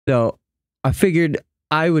So I figured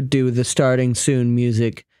I would do the starting soon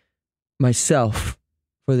music myself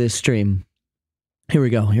for this stream. Here we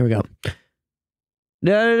go. Here we go.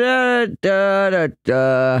 Da da da da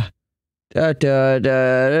da da da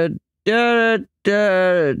da da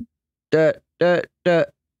da da da da.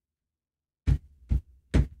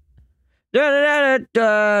 Da da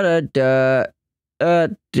da da da da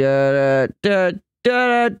da da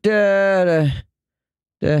da da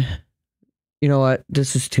da. You know what?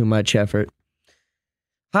 This is too much effort.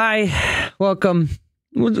 Hi, welcome.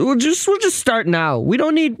 We'll just start now. We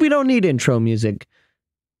don't need intro music.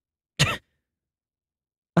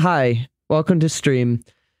 Hi, welcome to stream.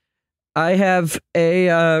 I have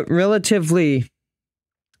a relatively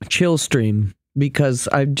chill stream because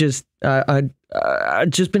I've just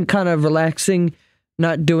been kind of relaxing,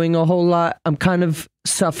 not doing a whole lot. I'm kind of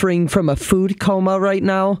suffering from a food coma right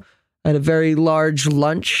now. I had a very large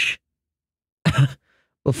lunch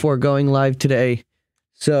before going live today.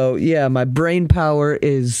 So yeah, my brain power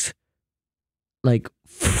is like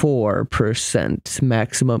 4%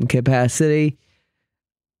 maximum capacity.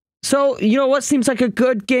 So, you know what seems like a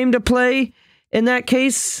good game to play in that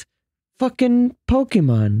case? Fucking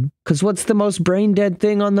Pokemon. Because what's the most brain dead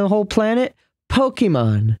thing on the whole planet?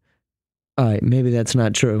 Pokemon. Alright, maybe that's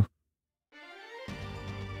not true.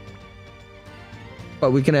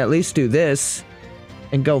 But we can at least do this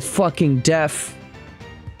and go fucking deaf.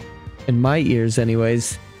 In my ears,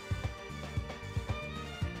 anyways.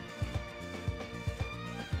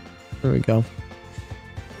 There we go.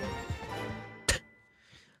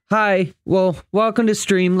 Hi, well, welcome to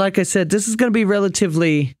stream. Like I said, this is gonna be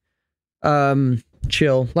relatively,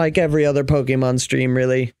 chill. Like every other Pokemon stream,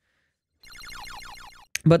 really.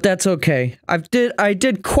 But that's okay. I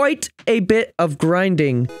did quite a bit of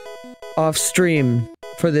grinding off stream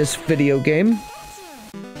for this video game.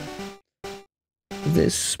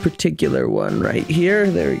 This particular one right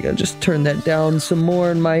here. There we go. Just turn that down some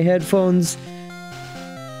more in my headphones.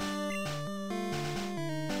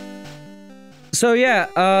 So yeah,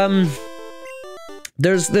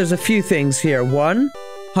 there's a few things here. One,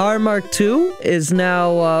 Mark II is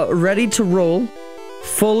now ready to roll,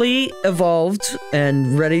 fully evolved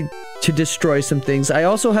and ready to destroy some things. I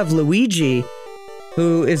also have Luigi,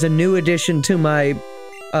 who is a new addition to my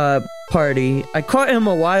party. I caught him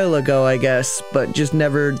a while ago, I guess, but just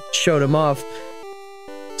never showed him off.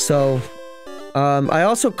 So, I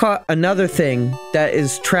also caught another thing that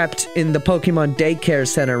is trapped in the Pokemon daycare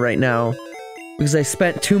center right now. Because I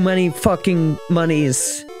spent too many fucking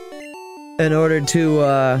monies in order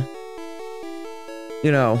to,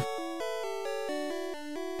 you know...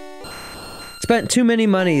 Spent too many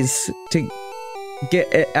monies to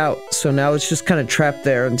get it out, so now it's just kind of trapped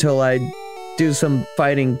there until I do some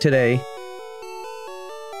fighting today.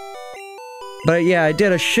 But yeah, I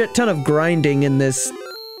did a shit ton of grinding in this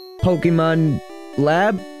Pokemon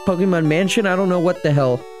lab, Pokemon mansion. I don't know what the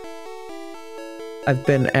hell I've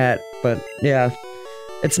been at, but yeah.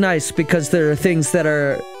 It's nice because there are things that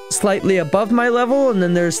are slightly above my level, and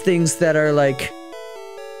then there's things that are like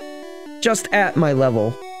just at my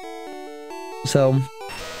level. So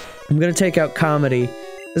I'm gonna take out comedy.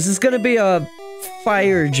 This is gonna be a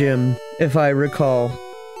fire gym, if I recall.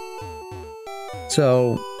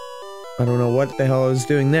 So, I don't know what the hell I was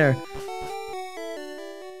doing there.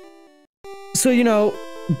 So, you know,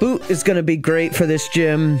 Boot is gonna be great for this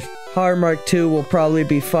gym. Mark II will probably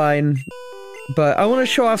be fine. But I want to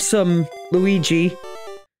show off some Luigi.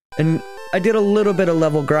 And I did a little bit of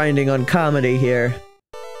level grinding on comedy here.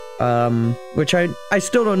 Which I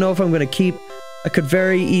still don't know if I'm gonna keep. I could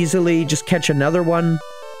very easily just catch another one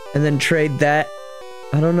and then trade that.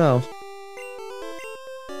 I don't know.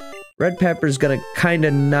 Red Pepper's gonna kinda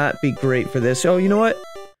not be great for this. Oh, you know what?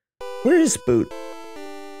 Where is Boot?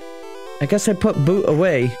 I guess I put Boot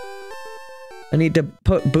away. I need to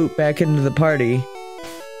put Boot back into the party.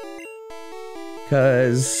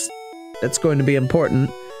 Because that's going to be important.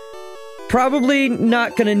 Probably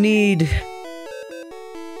not gonna need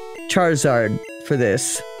Charizard for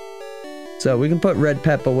this. So we can put Red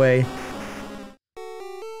Pep away.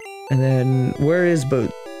 And then, where is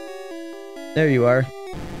Boot? There you are.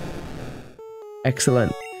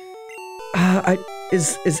 Excellent.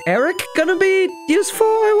 Is Eric gonna be useful,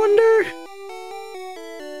 I wonder?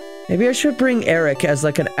 Maybe I should bring Eric as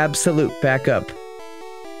like an absolute backup.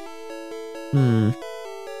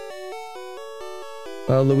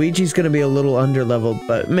 Well, Luigi's gonna be a little underleveled,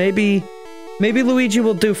 but maybe Luigi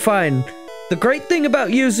will do fine. The great thing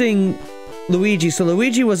about using Luigi, so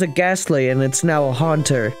Luigi was a Ghastly and it's now a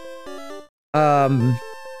Haunter.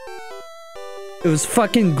 It was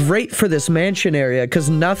fucking great for this mansion area, because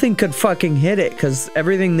nothing could fucking hit it, because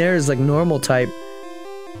everything there is like normal type.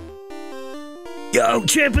 Yo,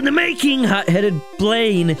 champ in the making! Hot-headed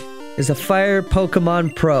Blaine is a fire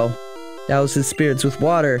Pokemon pro. Douse his spirits with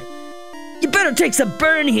water. You better take some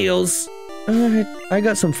burn heals! Alright, I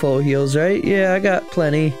got some full heals, right? Yeah, I got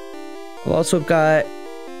plenty. I've also got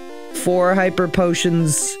 4 hyper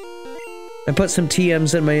potions. I put some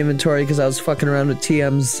TMs in my inventory because I was fucking around with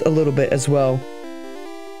TMs a little bit as well.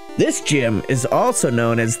 This gym is also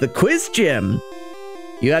known as the Quiz Gym.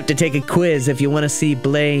 You have to take a quiz if you want to see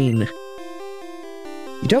Blaine.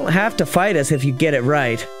 You don't have to fight us if you get it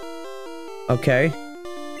right. Okay.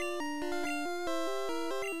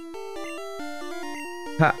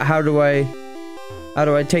 How do I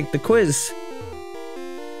take the quiz?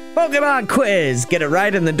 Pokemon quiz! Get it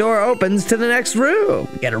right and the door opens to the next room.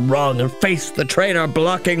 Get it wrong and face the trainer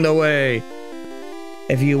blocking the way.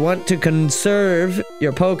 If you want to conserve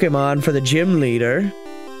your Pokemon for the gym leader,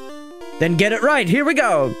 then get it right. Here we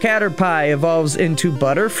go. Caterpie evolves into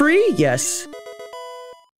Butterfree? Yes.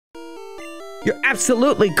 You're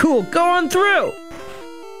absolutely cool. Go on through.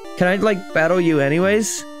 Can I, like, battle you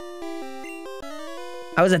anyways?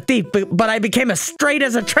 I was a thief, but I became as straight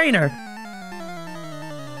as a trainer.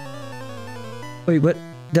 Wait, what?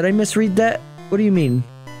 Did I misread that? What do you mean?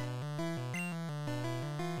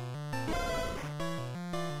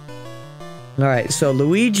 Alright, so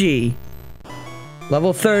Luigi.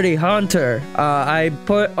 Level 30, Haunter. I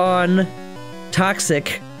put on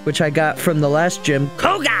Toxic, which I got from the last gym.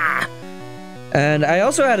 Koga! And I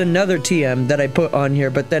also had another TM that I put on here,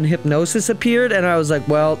 but then Hypnosis appeared, and I was like,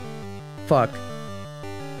 well, fuck.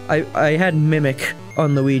 I had Mimic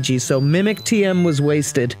on Luigi, so Mimic TM was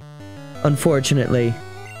wasted, unfortunately.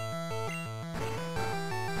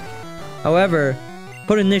 However,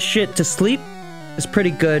 putting this shit to sleep is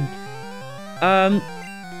pretty good.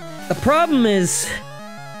 The problem is...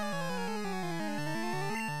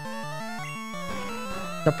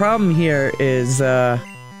 The problem here is,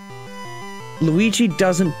 Luigi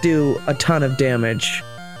doesn't do a ton of damage.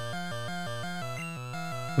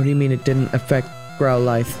 What do you mean it didn't affect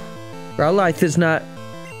Growlithe? Growlithe is not...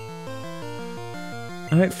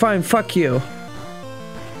 Alright, fine, fuck you.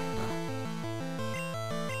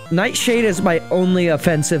 Nightshade is my only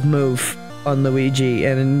offensive move on Luigi,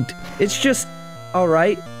 and it's just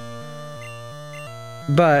alright.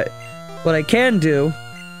 But what I can do...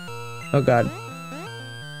 Oh god.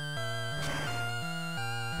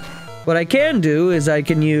 What I can do is I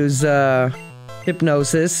can use,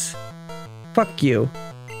 Hypnosis. Fuck you.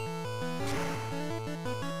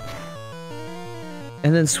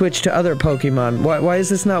 And then switch to other Pokemon. Why is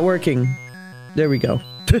this not working? There we go.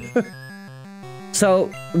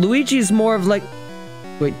 So, Luigi's more of like...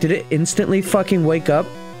 Wait, did it instantly fucking wake up?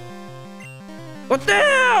 What the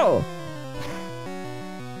hell?!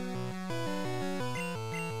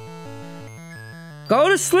 Go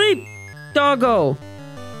to sleep, doggo!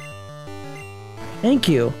 Thank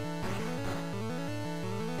you.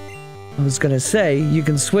 I was gonna say, you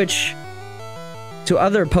can switch to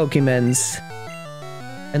other Pokemons,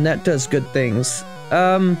 and that does good things.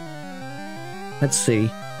 Let's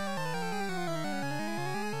see.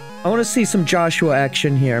 I want to see some Joshua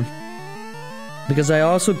action here, because I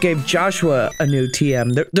also gave Joshua a new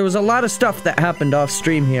TM. There was a lot of stuff that happened off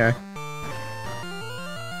stream here.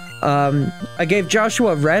 I gave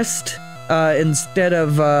Joshua rest, instead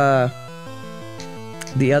of,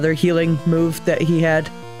 the other healing move that he had.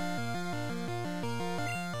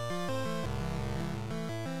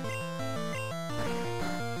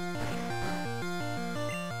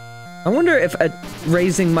 I wonder if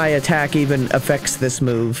raising my attack even affects this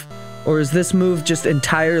move. Or is this move just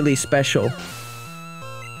entirely special?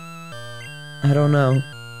 I don't know.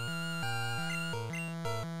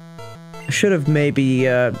 I should have maybe,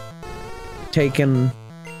 taken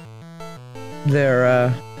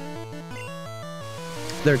their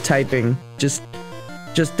typing, just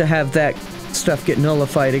to have that stuff get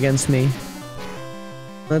nullified against me.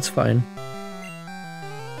 That's fine.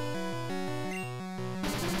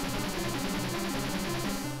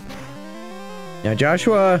 Now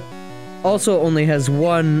Joshua also only has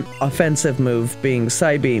one offensive move, being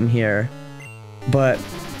Psybeam here, but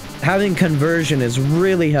having Conversion is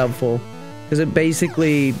really helpful, because it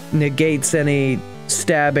basically negates any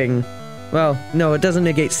stabbing. Well, no, it doesn't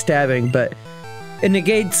negate stabbing, but it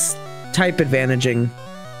negates type advantaging.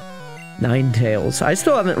 Ninetales. I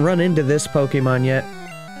still haven't run into this Pokemon yet.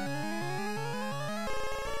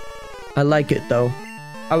 I like it, though.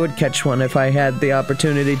 I would catch one if I had the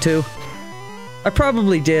opportunity to. I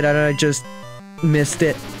probably did, and I just missed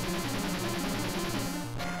it.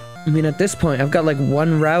 I mean, at this point, I've got like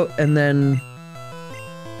one route and then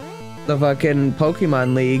the fucking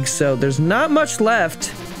Pokemon League, so there's not much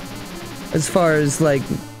left as far as like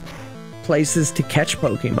places to catch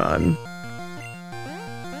Pokemon.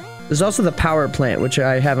 There's also the power plant, which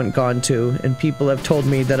I haven't gone to, and people have told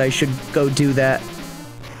me that I should go do that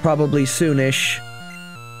probably soonish.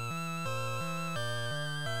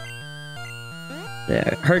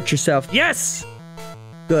 Yeah, hurt yourself. Yes!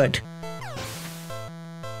 Good.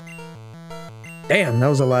 Damn, that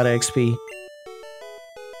was a lot of XP.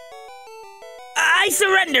 I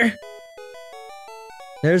surrender!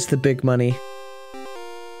 There's the big money.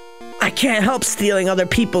 I can't help stealing other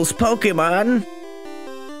people's Pokemon.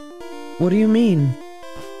 What do you mean?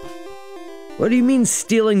 What do you mean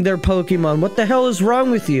stealing their Pokemon? What the hell is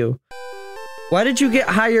wrong with you? Why did you get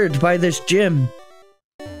hired by this gym?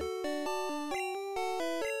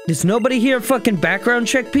 Does nobody here fucking background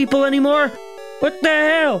check people anymore? What the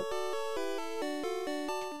hell?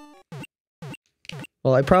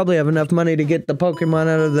 Well, I probably have enough money to get the Pokemon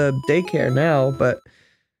out of the daycare now, but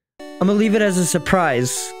I'm gonna leave it as a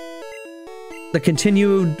surprise. The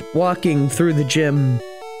continued walking through the gym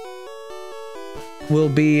will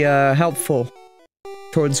be helpful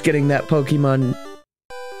towards getting that Pokemon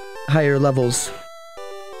higher levels.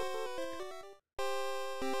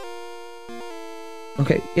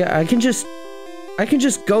 Okay, yeah, I can just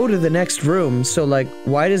go to the next room, so like,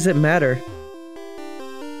 why does it matter?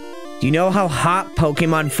 Do you know how hot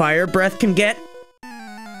Pokemon Fire Breath can get?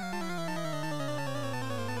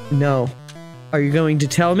 No. Are you going to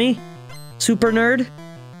tell me, super nerd?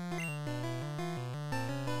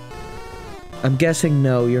 I'm guessing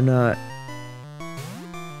no, you're not.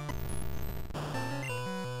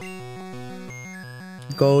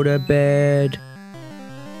 Go to bed.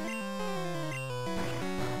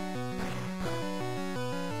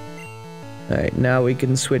 Alright, now we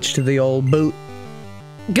can switch to the old boot.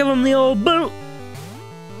 Give him the old boot!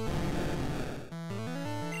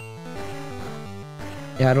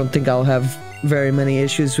 Yeah, I don't think I'll have very many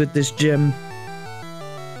issues with this gym.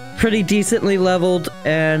 Pretty decently leveled,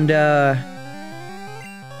 and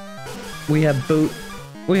we have boot,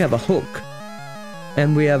 we have a hook,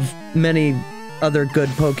 and we have many other good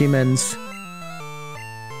Pokemons.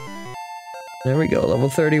 There we go, level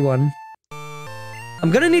 31.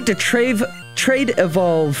 I'm gonna need to trade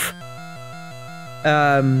evolve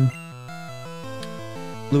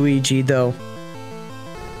Luigi though,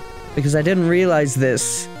 because I didn't realize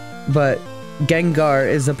this, but Gengar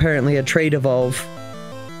is apparently a trade evolve.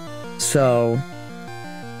 So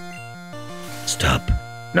stop.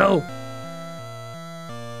 No.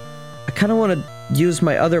 I kind of want to use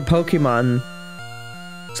my other Pokemon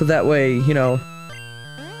so that way, you know,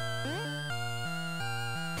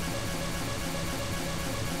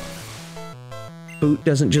 Boot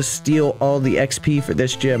doesn't just steal all the XP for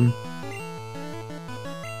this gym.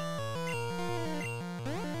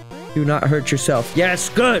 Do not hurt yourself. Yes,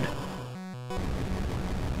 good!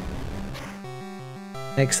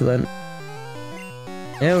 Excellent.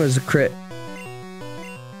 It was a crit.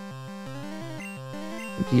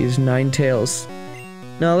 Use 9 tails.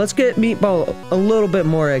 Now let's get Meatball a little bit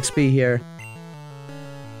more XP here.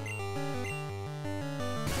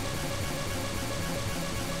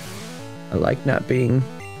 I like not being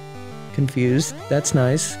confused. That's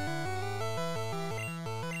nice.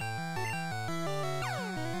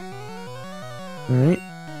 Alright.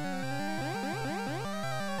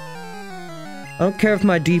 I don't care if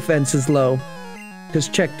my defense is low. Because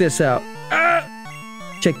check this out.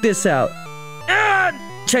 Check this out.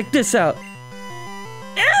 Check this out.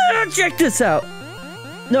 Check this out.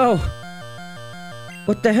 No.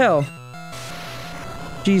 What the hell?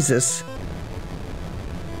 Jesus.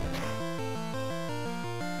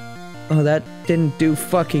 Oh, that didn't do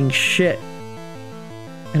fucking shit.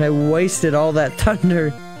 And I wasted all that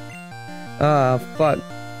thunder. Ah, fuck.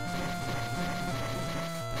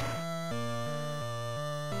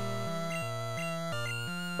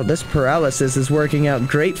 Well, this paralysis is working out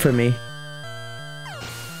great for me.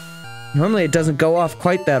 Normally it doesn't go off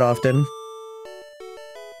quite that often.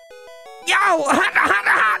 Yo!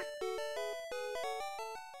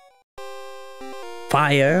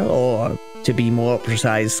 Fire, or to be more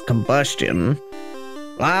precise, combustion.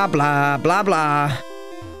 Blah, blah, blah, blah.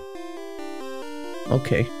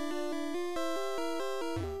 Okay.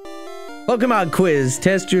 Pokemon quiz.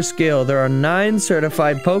 Test your skill. There are 9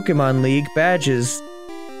 certified Pokemon League badges.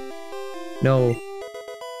 No.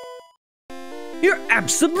 You're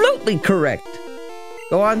absolutely correct.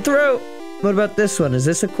 Go on through. What about this one? Is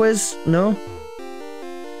this a quiz? No?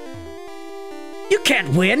 You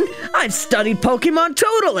can't win. I've studied Pokemon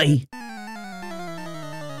totally.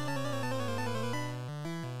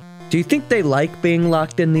 Do you think they like being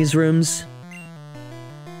locked in these rooms?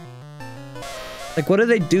 Like, what do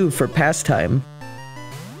they do for pastime?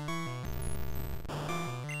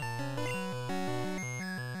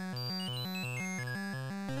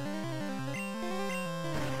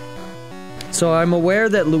 So I'm aware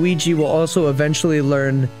that Luigi will also eventually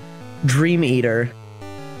learn Dream Eater.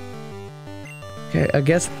 Okay, I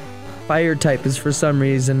guess fire type is for some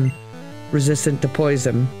reason resistant to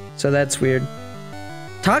poison, so that's weird.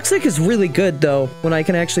 Toxic is really good though, when I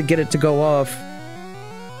can actually get it to go off.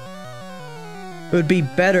 It would be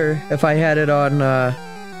better if I had it on a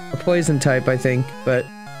poison type, I think, but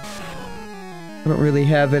I don't really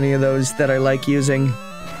have any of those that I like using.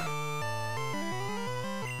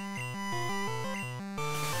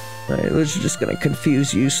 Alright, we're just gonna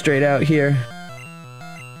confuse you straight out here.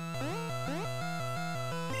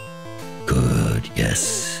 Good,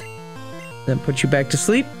 yes. Then put you back to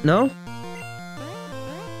sleep? No?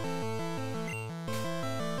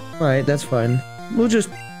 Alright, that's fine. We'll just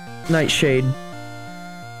Nightshade.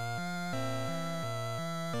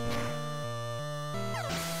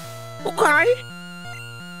 Okay.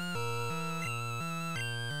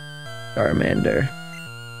 Charmander.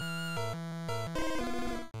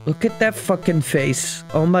 Look at that fucking face.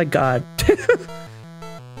 Oh my god.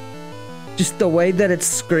 Just the way that it's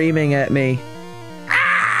screaming at me.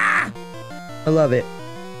 Ah! I love it.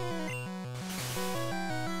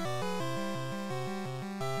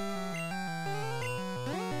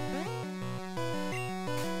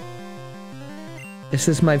 This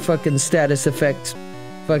is my fucking status effect.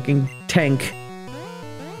 Fucking tank.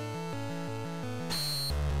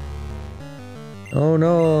 Oh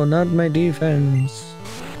no, not my defense.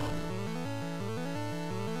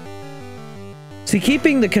 See,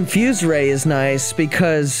 keeping the Confuse Ray is nice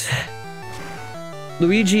because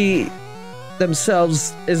Luigi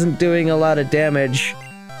themselves isn't doing a lot of damage,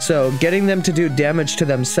 so getting them to do damage to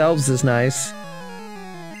themselves is nice.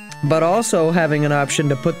 But also having an option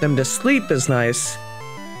to put them to sleep is nice.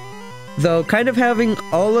 Though kind of having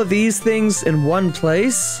all of these things in one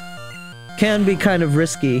place can be kind of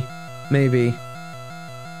risky, maybe.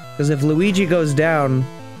 Because if Luigi goes down,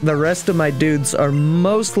 the rest of my dudes are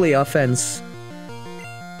mostly offense.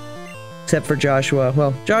 Except for Joshua.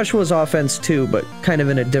 Well, Joshua's offense too, but kind of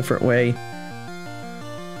in a different way.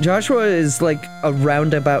 Joshua is like a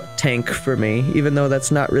roundabout tank for me, even though that's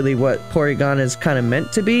not really what Porygon is kind of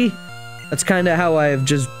meant to be. That's kind of how I've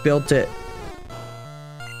just built it.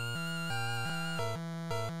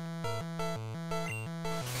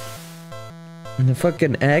 And the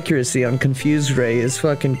fucking accuracy on Confuse Ray is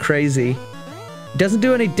fucking crazy. It doesn't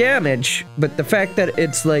do any damage, but the fact that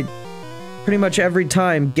it's like pretty much every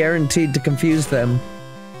time guaranteed to confuse them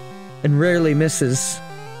and rarely misses,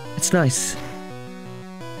 it's nice.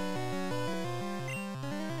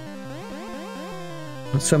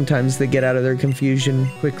 Sometimes they get out of their confusion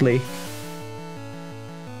quickly.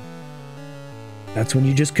 That's when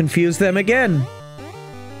you just confuse them again.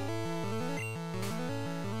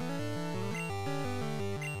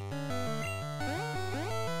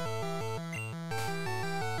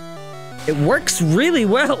 It works really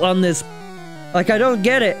well on this. Like, I don't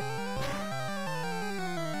get it.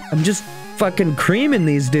 I'm just fucking creaming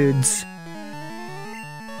these dudes.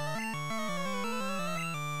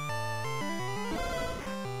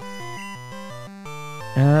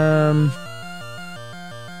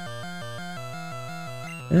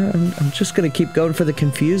 Yeah, I'm just gonna keep going for the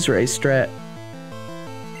Confuse Ray strat.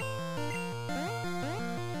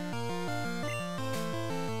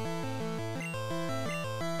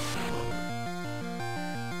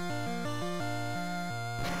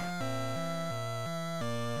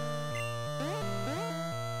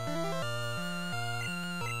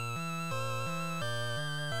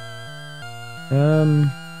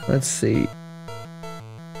 Let's see.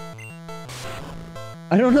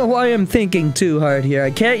 I don't know why I'm thinking too hard here.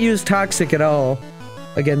 I can't use Toxic at all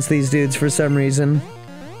against these dudes for some reason.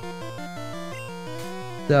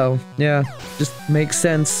 So, yeah, just makes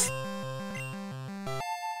sense.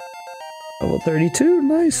 Level 32,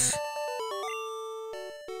 nice.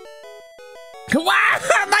 Wow,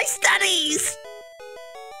 my studies!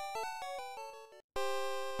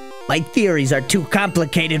 My theories are too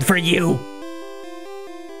complicated for you.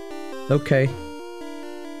 Okay.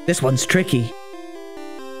 This one's tricky.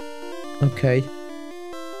 Okay.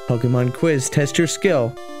 Pokemon quiz, test your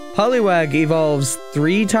skill. Poliwag evolves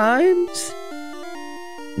 3 times?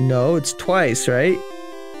 No, it's twice, right?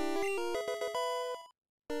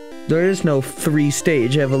 There is no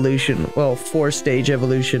 3-stage evolution. Well, 4-stage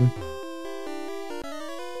evolution.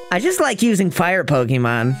 I just like using fire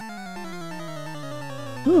Pokemon.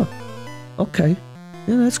 Oh, okay.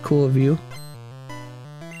 Yeah, that's cool of you.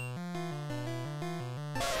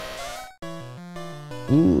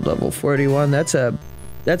 Ooh, level 41. That's a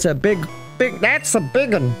big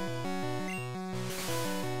one.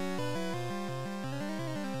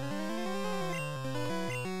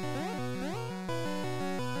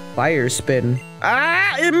 Fire spin.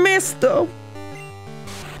 Ah, it missed though.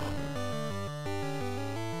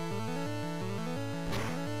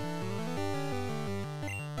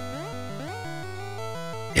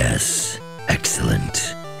 Yes,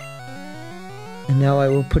 excellent. And now I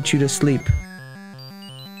will put you to sleep.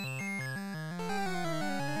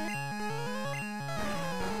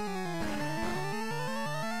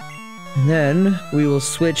 And then we will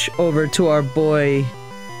switch over to our boy.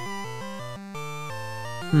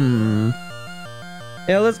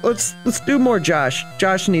 Yeah, let's do more Josh.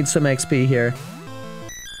 Josh needs some XP here.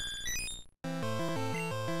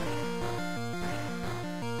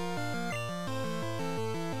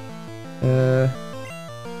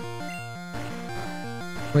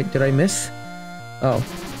 Wait, did I miss? Oh.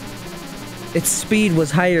 Its speed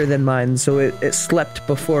was higher than mine, so it slept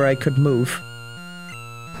before I could move.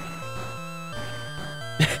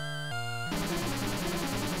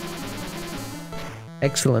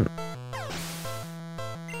 Excellent.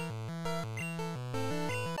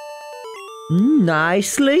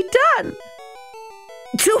 Nicely done!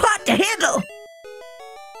 Too hot to handle!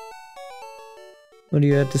 What do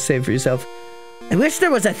you have to say for yourself? I wish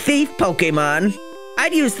there was a thief Pokemon.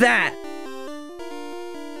 I'd use that.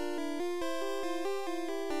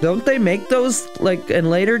 Don't they make those, like, in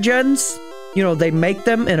later gens? You know, they make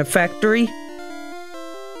them in a factory?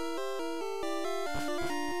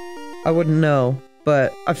 I wouldn't know,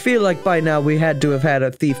 but I feel like by now we had to have had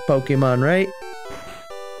a thief Pokemon, right?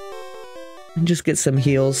 And just get some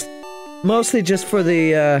heals. Mostly just for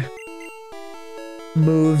the,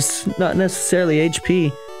 moves, not necessarily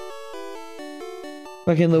HP.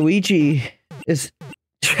 Fucking Luigi is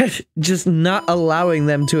just not allowing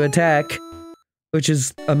them to attack, which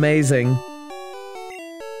is amazing.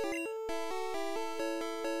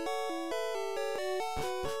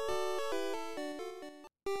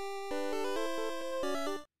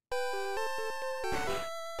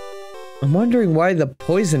 I'm wondering why the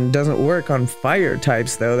poison doesn't work on fire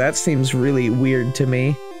types, though. That seems really weird to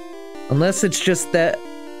me. Unless it's just that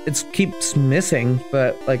it keeps missing,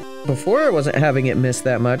 but, like, before I wasn't having it miss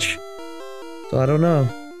that much. So I don't know.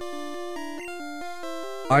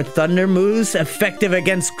 Are thunder moves effective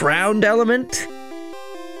against ground element?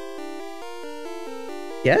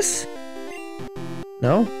 Yes?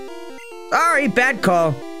 No? Sorry, bad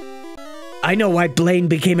call. I know why Blaine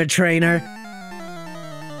became a trainer.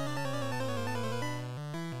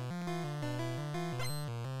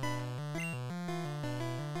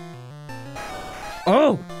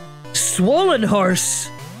 Oh! Swollen horse!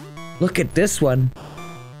 Look at this one.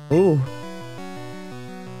 Ooh.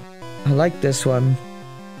 I like this one.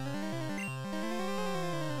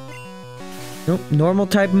 Nope, normal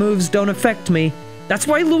type moves don't affect me. That's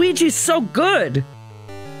why Luigi's so good!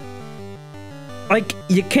 Like,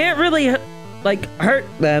 you can't really, like, hurt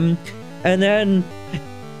them, and then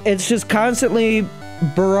it's just constantly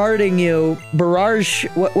barraging you. Barrage,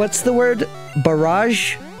 what's the word?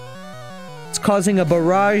 Barrage? It's causing a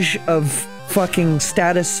barrage of fucking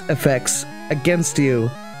status effects against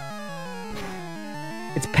you.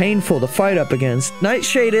 It's painful to fight up against.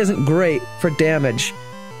 Nightshade isn't great for damage,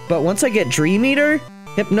 but once I get Dream Eater,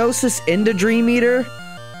 Hypnosis into Dream Eater,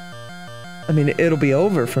 I mean, it'll be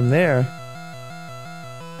over from there.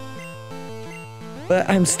 But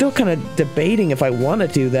I'm still kind of debating if I want to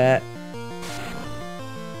do that.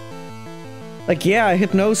 Like, yeah,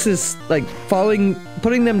 Hypnosis, like, putting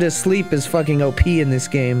them to sleep is fucking OP in this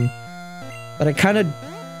game. But I kind of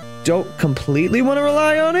don't completely want to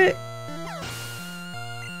rely on it.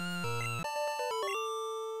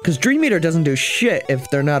 Because Dream Eater doesn't do shit if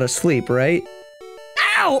they're not asleep, right?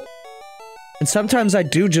 Ow! And sometimes I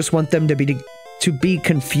do just want them to be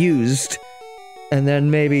confused. And then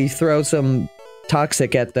maybe throw some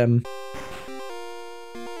toxic at them.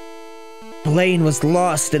 Blaine was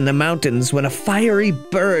lost in the mountains when a fiery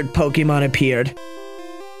bird Pokemon appeared.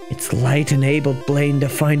 Its light enabled Blaine to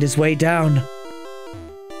find his way down.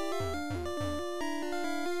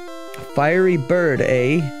 Fiery bird,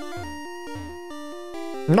 eh?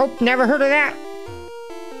 Nope, never heard of that.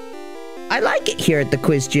 I like it here at the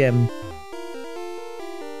quiz gym.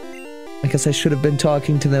 I guess I should have been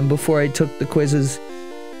talking to them before I took the quizzes.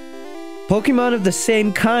 Pokemon of the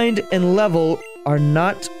same kind and level are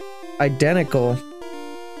not identical.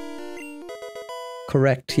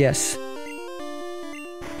 Correct, yes.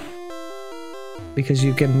 Because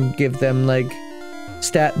you can give them, like,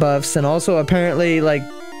 stat buffs, and also apparently, like,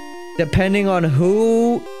 depending on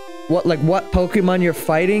what Pokemon you're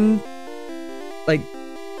fighting, like,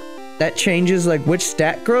 that changes, like, which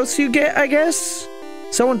stat growths you get, I guess?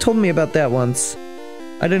 Someone told me about that once.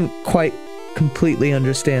 I didn't quite completely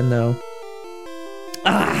understand, though.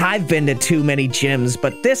 I've been to too many gyms,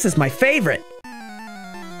 but this is my favorite.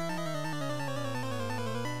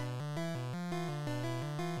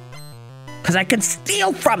 Because I can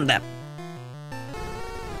steal from them.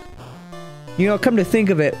 You know, come to think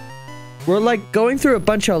of it, we're like going through a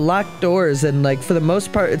bunch of locked doors, and like for the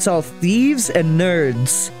most part it's all thieves and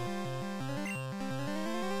nerds.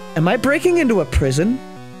 Am I breaking into a prison?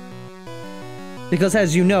 Because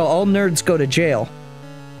as you know, all nerds go to jail.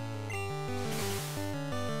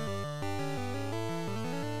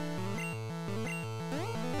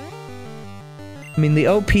 I mean, the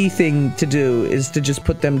OP thing to do is to just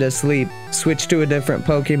put them to sleep, switch to a different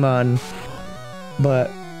Pokemon,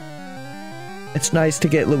 but it's nice to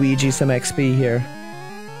get Luigi some XP here.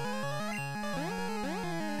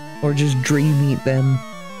 Or just dream eat them.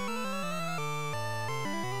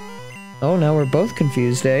 Oh, now we're both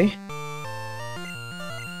confused, eh?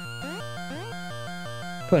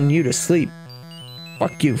 Putting you to sleep.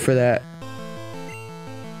 Fuck you for that.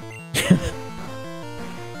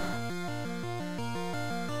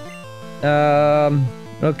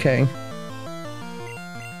 Okay.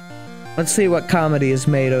 Let's see what comedy is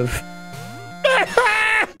made of.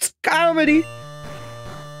 It's comedy!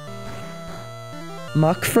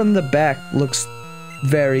 Muck from the back looks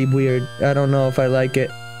very weird. I don't know if I like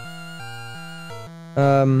it.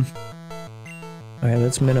 Alright,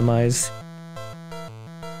 let's minimize.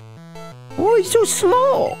 Oh, he's so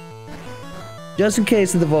small! Just in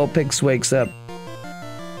case the Vulpix wakes up.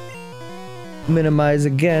 Minimize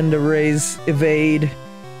again to raise evade.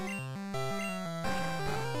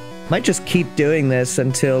 Might just keep doing this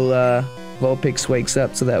until Vulpix wakes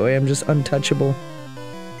up, so that way I'm just untouchable.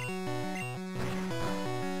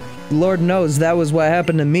 Lord knows that was what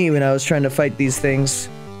happened to me when I was trying to fight these things.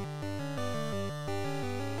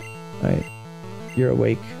 Alright, you're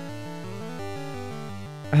awake.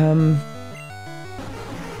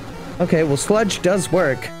 Okay, well, Sludge does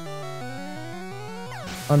work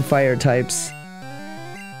on fire types.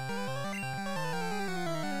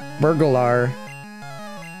 Burglar.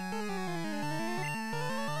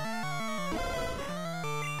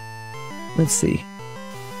 Let's see.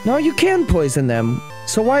 No, you can poison them.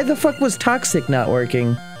 So why the fuck was Toxic not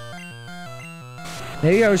working?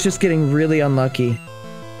 Maybe I was just getting really unlucky.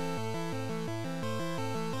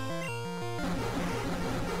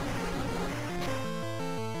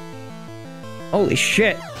 Holy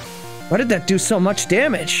shit. Why did that do so much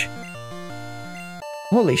damage?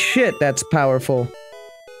 Holy shit, that's powerful.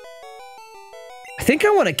 I think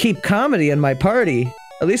I want to keep Comedy in my party,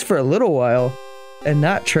 at least for a little while, and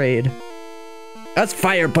not trade. Us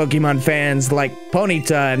fire Pokemon fans like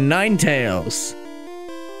Ponyta and Ninetales.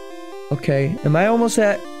 Okay, am I almost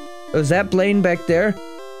at... is that Blaine back there?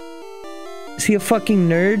 Is he a fucking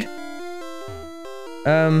nerd?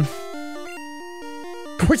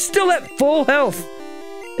 We're still at full health!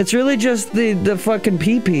 It's really just the fucking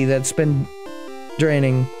pee-pee that's been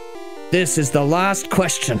draining. This is the last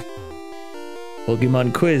question.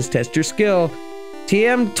 Pokemon quiz, test your skill.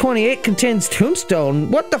 TM28 contains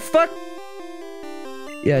Tombstone. What the fuck?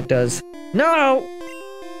 Yeah, it does. No!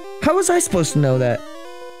 How was I supposed to know that?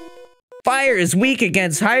 Fire is weak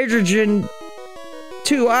against hydrogen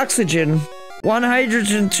 2 oxygen. 1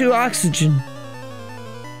 hydrogen, 2 oxygen.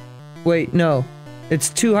 Wait, no. It's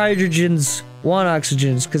 2 hydrogens, 1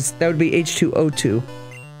 oxygens, because that would be H2O2.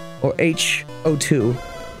 Or HO2.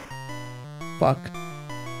 Fuck.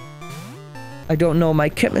 I don't know my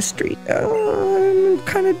chemistry. I'm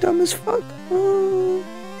kind of dumb as fuck.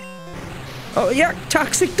 Oh yeah,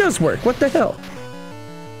 Toxic does work. What the hell?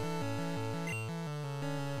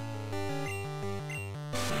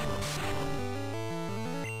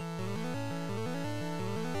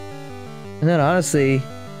 And then honestly,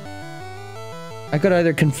 I could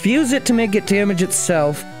either confuse it to make it damage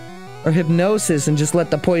itself, or hypnosis and just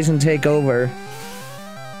let the poison take over.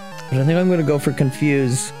 But I think I'm gonna go for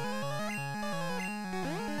confuse.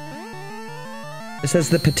 This has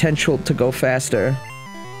the potential to go faster.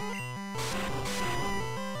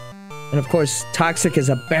 And of course, Toxic is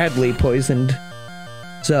a badly poisoned,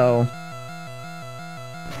 so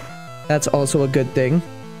that's also a good thing.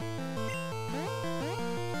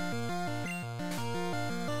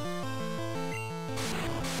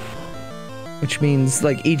 Which means,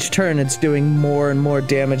 like, each turn it's doing more and more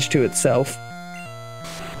damage to itself.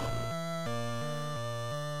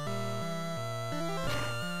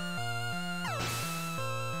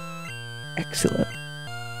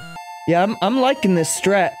 Yeah, I'm liking this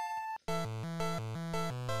strat.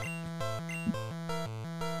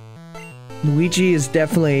 Luigi is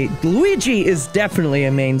definitely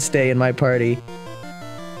a mainstay in my party.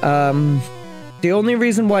 The only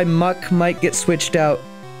reason why Muck might get switched out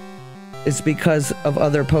is because of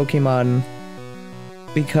other Pokemon.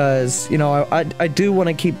 Because, you know, I do want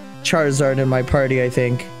to keep Charizard in my party, I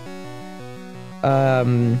think.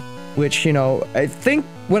 Which, you know, I think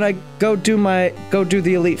when I go do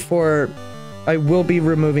the Elite Four, I will be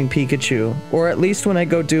removing Pikachu. Or at least when I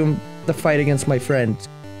go do the fight against my friend,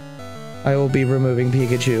 I will be removing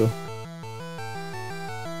Pikachu.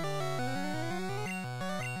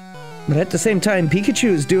 But at the same time, Pikachu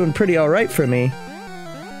is doing pretty alright for me.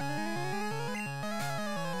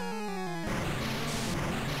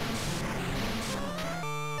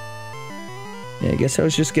 Yeah, I guess I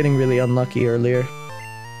was just getting really unlucky earlier.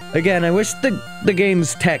 Again, I wish the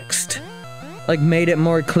game's text, like, made it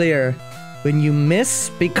more clear. When you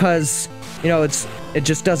miss because, you know, it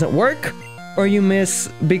just doesn't work, or you miss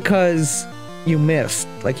because you missed.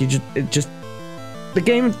 Like, the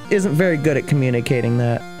game isn't very good at communicating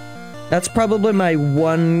that. That's probably my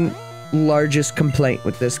one largest complaint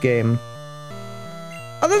with this game.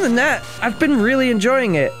 Other than that, I've been really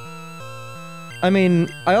enjoying it. I mean,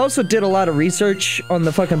 I also did a lot of research on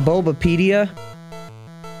the fucking Bulbapedia.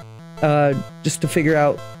 Just to figure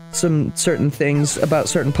out some certain things about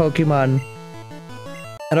certain Pokemon.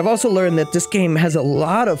 And I've also learned that this game has a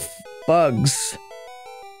lot of bugs.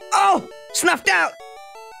 Oh! Snuffed out!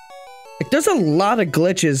 Like, there's a lot of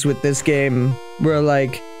glitches with this game where,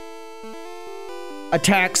 like,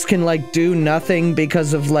 attacks can, like, do nothing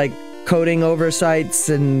because of, like, coding oversights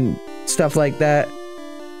and stuff like that.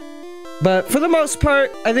 But for the most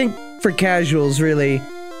part, I think for casuals, really,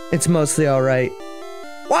 it's mostly alright.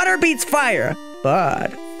 Water beats fire,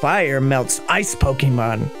 but fire melts ice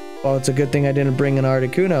Pokemon. Well, it's a good thing I didn't bring an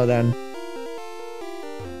Articuno then.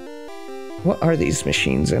 What are these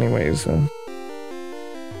machines anyways?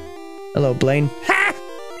 Hello, Blaine. Ha!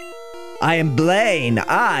 I am Blaine.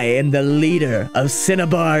 I am the leader of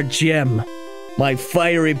Cinnabar Gym. My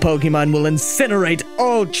fiery Pokemon will incinerate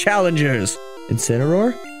all challengers.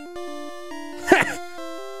 Incineroar? Ha!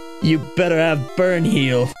 You better have Burn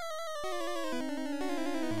Heal.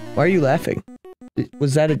 Why are you laughing?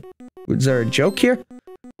 Was there a joke here?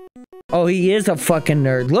 Oh, he is a fucking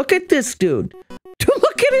nerd. Look at this dude.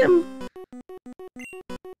 Look at him.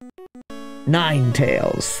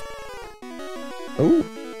 Ninetales. Oh,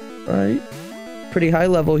 alright. Pretty high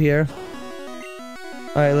level here.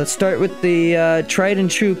 Alright, let's start with the tried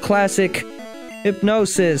and true classic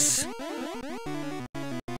Hypnosis.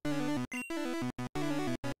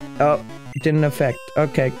 Oh, didn't affect.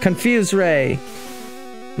 Okay, Confuse Ray.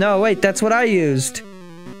 No, wait, that's what I used.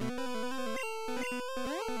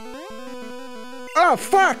 Oh,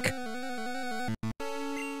 fuck!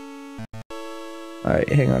 Alright,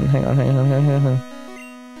 hang on.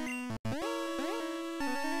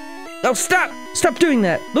 Oh, stop! Stop doing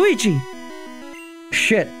that! Luigi!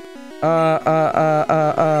 Shit.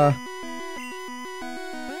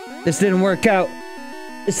 This didn't work out.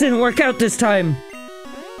 This didn't work out this time.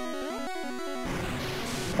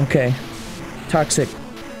 Okay. Toxic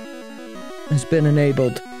has been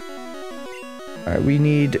enabled. Alright, we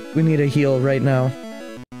need a heal right now.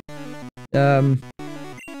 I'm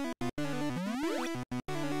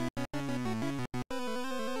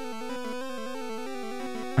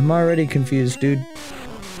already confused, dude.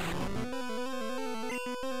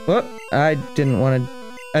 What? I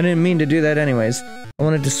didn't mean to do that anyways. I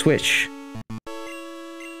wanted to switch.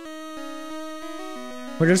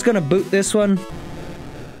 We're just gonna boot this one.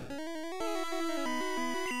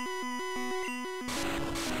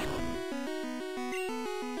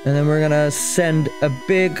 And then we're gonna send a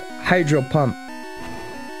big hydro pump.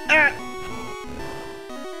 Ah!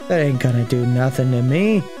 That ain't gonna do nothing to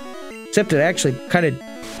me. Except it actually kind of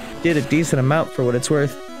did a decent amount for what it's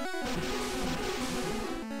worth.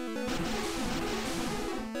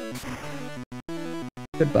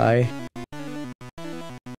 Goodbye.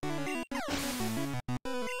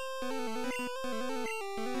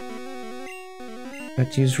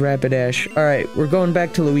 Got to use Rapidash. Alright, we're going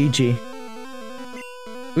back to Luigi.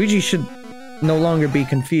 Luigi should no longer be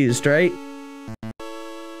confused, right?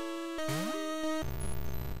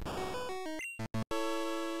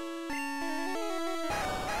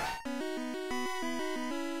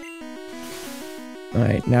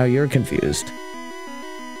 Alright, now you're confused.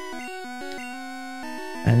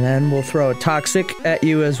 And then we'll throw a Toxic at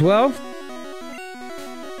you as well.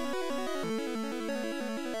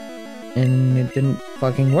 And it didn't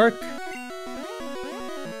fucking work.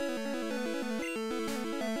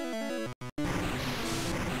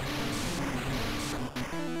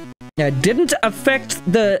 Yeah, didn't affect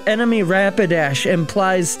the enemy Rapidash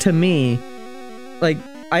implies to me, like,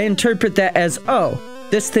 I interpret that as, oh,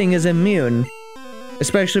 this thing is immune.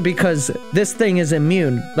 Especially because this thing is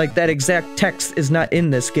immune. Like, that exact text is not in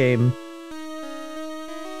this game.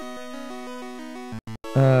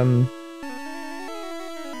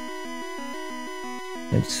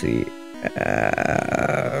 Let's see.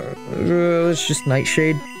 Let's just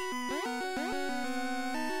Nightshade.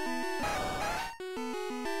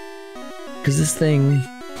 Because this thing...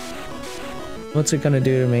 What's it gonna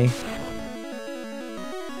do to me?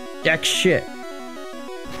 Jack shit.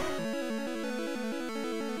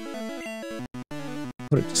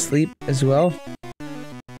 Put it to sleep as well.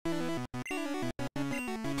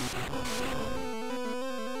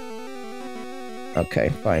 Okay,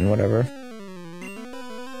 fine, whatever.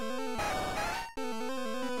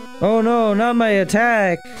 Oh no, not my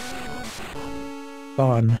attack!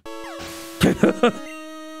 Gone.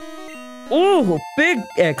 Ooh, big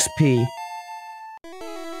XP!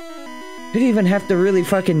 Didn't even have to really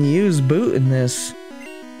fucking use boot in this.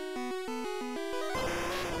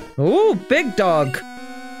 Ooh, big dog!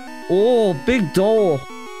 Oh, big doll!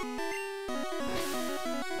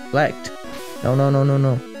 Reflect. No, no, no, no,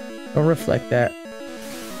 no. Don't reflect that.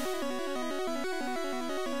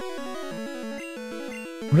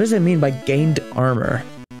 What does it mean by gained armor?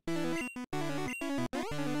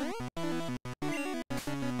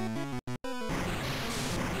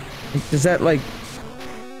 Does that, like,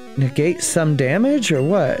 negate some damage, or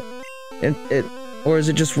what? Or is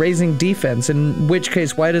it just raising defense? In which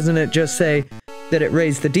case, why doesn't it just say that it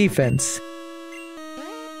raised the defense?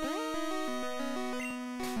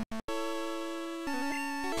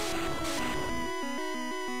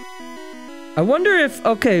 I wonder if,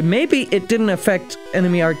 okay, maybe it didn't affect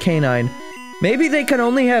enemy Arcanine. Maybe they can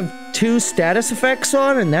only have 2 status effects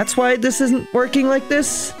on, and that's why this isn't working like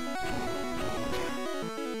this?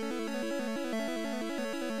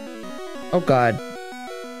 Oh god.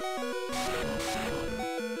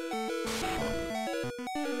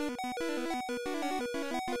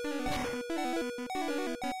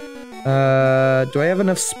 Do I have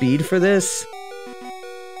enough speed for this?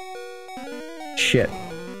 Shit.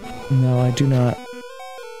 No, I do not.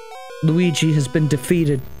 Luigi has been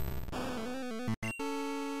defeated.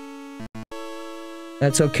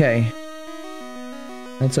 That's okay.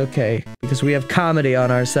 That's okay, because we have comedy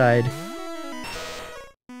on our side.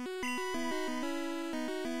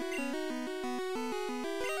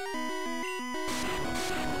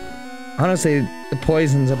 Honestly, the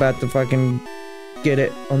poison's about to fucking get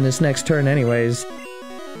it on this next turn anyways.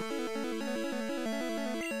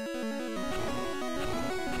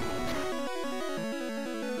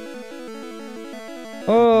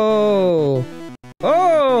 Oh!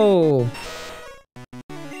 Oh!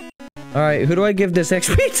 Alright, who do I give this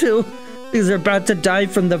XP to? Because they're about to die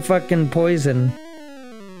from the fucking poison.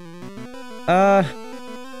 Let's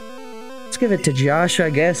give it to Josh,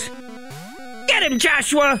 I guess. Get him,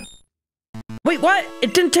 Joshua! Wait, what?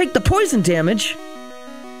 It didn't take the poison damage?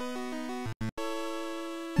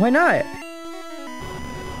 Why not?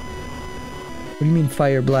 What do you mean,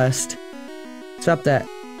 Fire Blast? Stop that.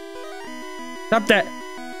 Stop that!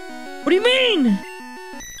 What do you mean?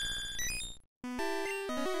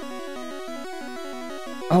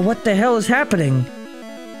 Oh, what the hell is happening?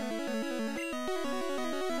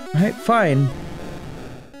 Alright, fine.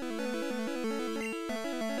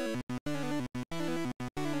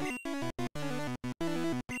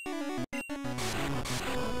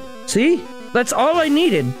 See? That's all I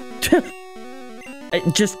needed.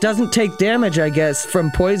 It just doesn't take damage, I guess,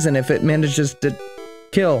 from poison if it manages to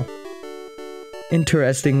kill.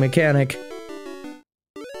 Interesting mechanic.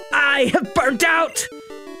 I have burnt out!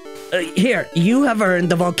 Here, you have earned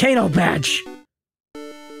the volcano badge.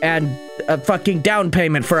 And a fucking down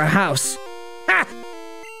payment for a house. Ha!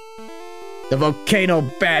 The volcano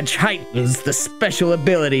badge heightens the special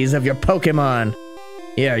abilities of your Pokémon.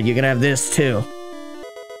 Here, you can have this too.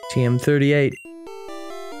 TM38.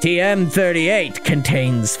 TM38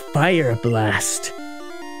 contains Fire Blast.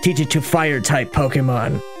 Teach it to Fire-type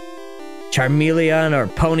Pokémon. Charmeleon or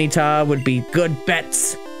Ponyta would be good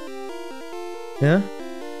bets. Yeah?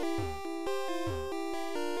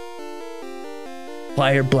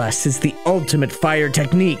 Fire Blast is the ultimate fire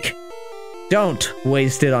technique. Don't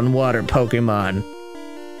waste it on water Pokémon.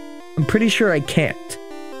 I'm pretty sure I can't.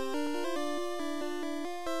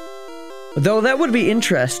 Though that would be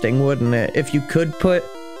interesting, wouldn't it? If you could put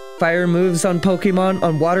fire moves on Pokemon,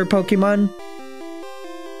 on water Pokemon.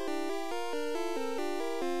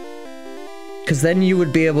 Because then you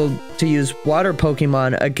would be able to use water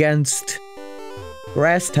Pokemon against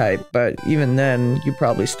grass type, but even then, you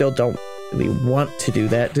probably still don't really want to do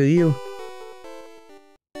that, do you?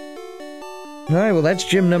 Alright, well that's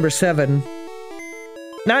gym number 7.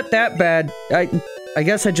 Not that bad. I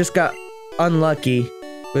guess I just got unlucky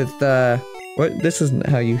with, what? This isn't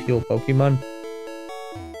how you heal Pokemon.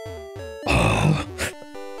 Oh.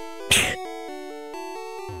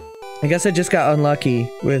 I guess I just got unlucky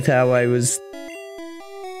with how I was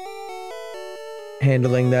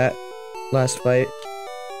handling that last fight.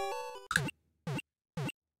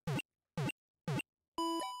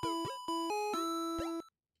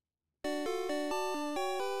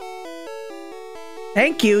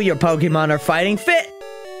 Thank you, your Pokemon are fighting fit!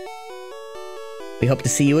 We hope to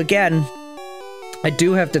see you again. I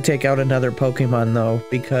do have to take out another Pokemon though,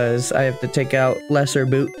 because I have to take out Lesser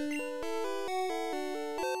Boot.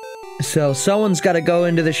 So someone's gotta go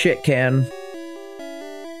into the shit can.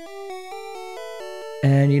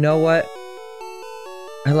 And you know what?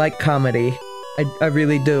 I like comedy. I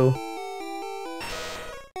really do.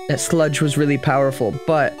 That sludge was really powerful,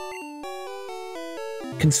 but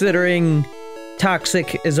considering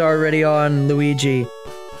Toxic is already on Luigi,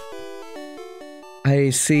 I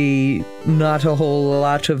see not a whole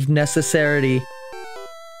lot of necessity,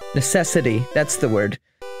 that's the word.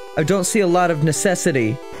 I don't see a lot of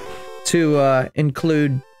necessity to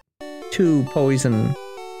include 2 poison.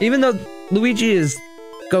 Even though Luigi is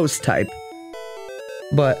ghost type,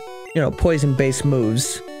 but, you know, poison-based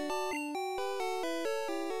moves.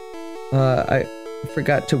 I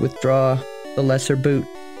forgot to withdraw the Lesser Boot,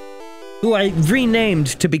 who I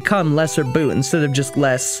renamed to become Lesser Boot instead of just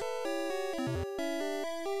Less.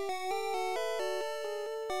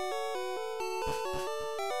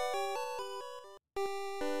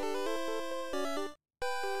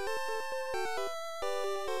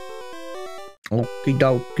 Okie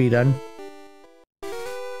dokie then.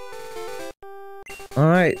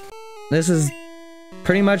 Alright, this is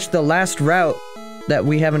pretty much the last route that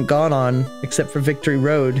we haven't gone on, except for Victory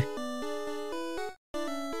Road.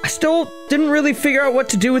 I still didn't really figure out what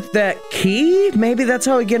to do with that key? Maybe that's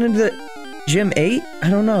how I get into the Gym 8? I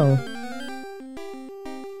don't know.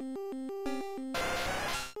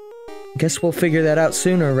 Guess we'll figure that out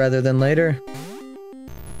sooner rather than later.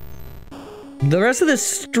 The rest of this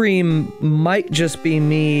stream might just be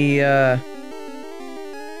me,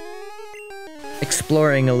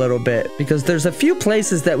 exploring a little bit, because there's a few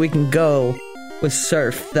places that we can go with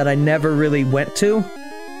Surf that I never really went to.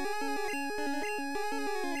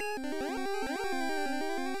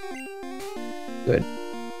 Good.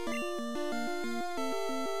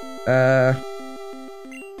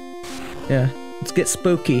 Yeah, let's get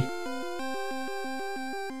spooky.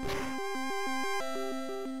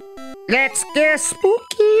 Let's get spooky!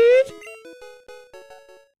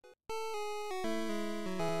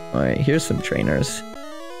 Alright, here's some trainers.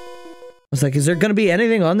 I was like, is there gonna be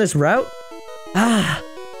anything on this route? Ah!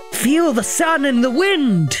 Feel the sun and the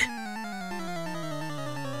wind!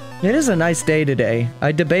 It is a nice day today.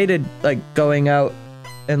 I debated, like, going out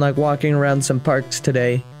and, like, walking around some parks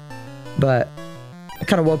today. But I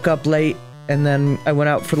kind of woke up late, and then I went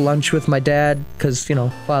out for lunch with my dad, because, you know,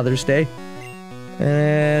 Father's Day.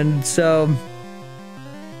 And so,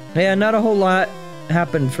 yeah, not a whole lot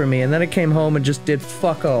happened for me, and then I came home and just did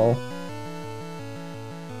fuck all.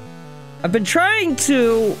 I've been trying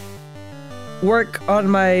to work on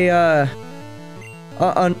my,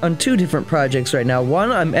 on 2 different projects right now.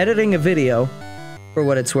 One, I'm editing a video, for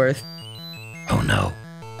what it's worth. Oh no.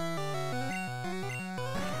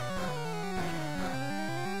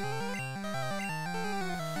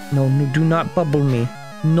 No, no, do not bubble me.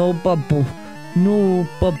 No bubble. No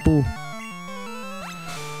bubble.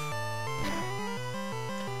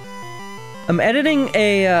 I'm editing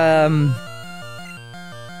a,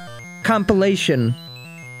 compilation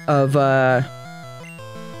of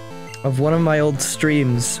one of my old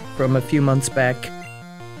streams from a few months back.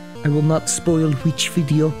 I will not spoil which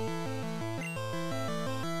video.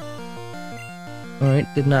 Alright,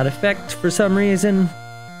 did not affect for some reason.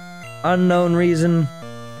 Unknown reason.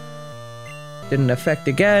 Didn't affect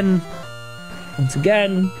again. Once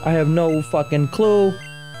again, I have no fucking clue.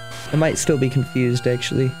 I might still be confused,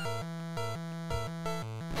 actually.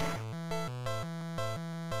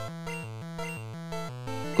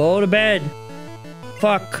 Go to bed.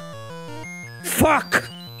 Fuck. Fuck!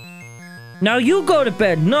 Now you go to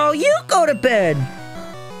bed! No, you go to bed!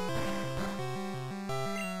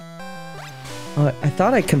 I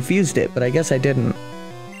thought I confused it, but I guess I didn't.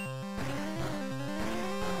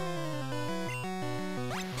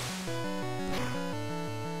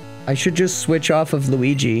 I should just switch off of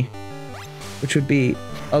Luigi, which would be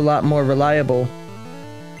a lot more reliable.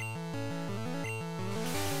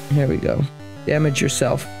 Here we go. Damage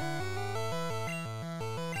yourself.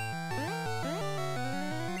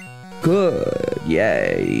 Good.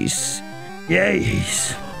 Yes.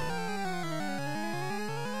 Yes.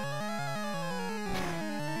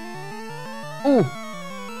 Ooh.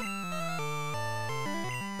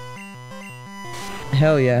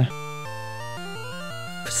 Hell yeah.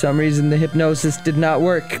 For some reason the hypnosis did not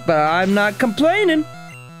work, but I'm not complaining.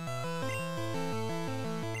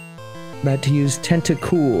 About to use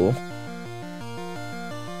Tentacool.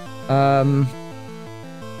 Now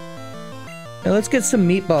let's get some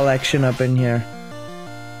meatball action up in here.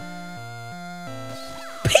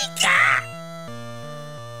 Pika!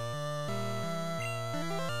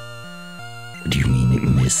 What do you mean it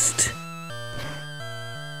missed?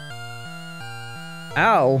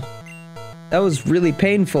 Ow. That was really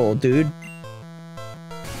painful, dude.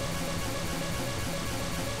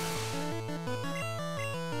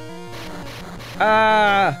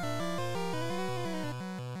 Ah!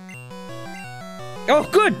 Oh,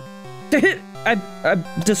 good! I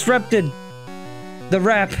disrupted the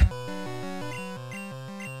wrap.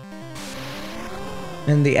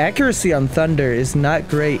 And the accuracy on Thunder is not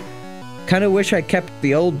great. Kinda wish I kept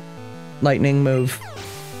the old lightning move.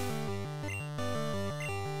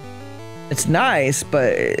 It's nice,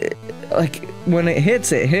 but like when it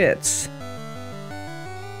hits, it hits.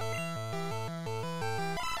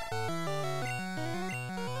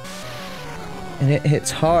 And it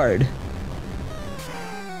hits hard.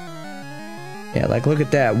 Yeah, like look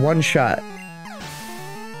at that, one shot.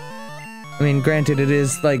 I mean, granted it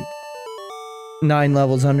is like 9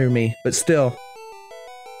 levels under me, but still.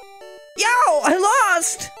 Yo, I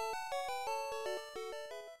lost!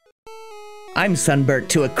 I'm sunburnt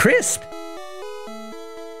to a crisp.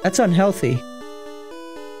 That's unhealthy.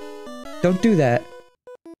 Don't do that.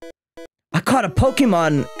 I caught a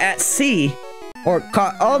Pokemon at sea. Or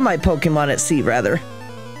caught all my Pokemon at sea, rather.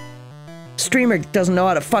 Streamer doesn't know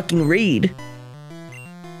how to fucking read.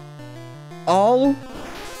 All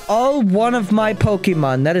one of my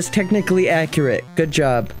Pokemon. That is technically accurate. Good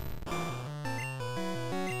job.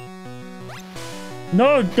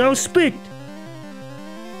 No, don't speak.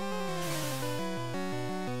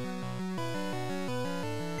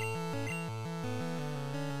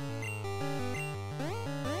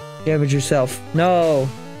 Damage yourself. No.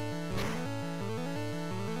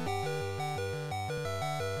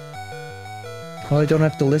 Well, I don't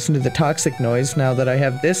have to listen to the toxic noise now that I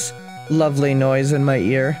have this lovely noise in my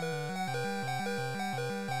ear.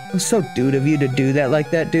 It was so dude of you to do that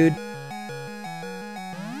like that, dude.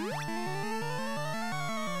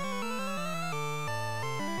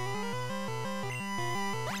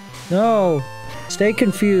 No! Stay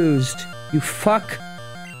confused, you fuck.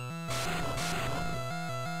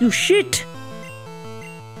 You shit!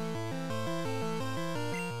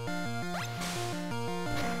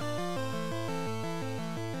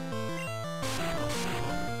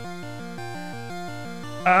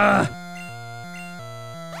 Ah!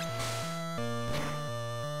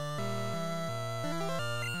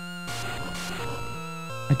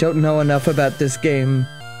 I don't know enough about this game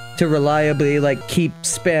to reliably, like, keep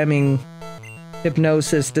spamming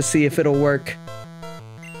hypnosis to see if it'll work.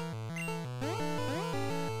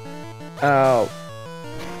 Ow.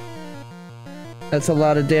 That's a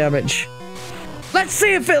lot of damage. Let's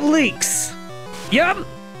see if it leaks! Yup!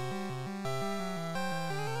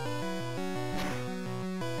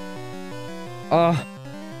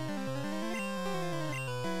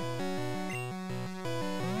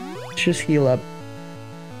 Just heal up.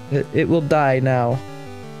 It will die now.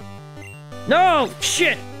 No!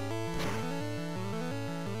 Shit!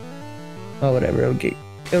 Oh, whatever.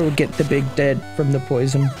 It'll get the big dead from the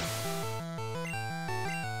poison.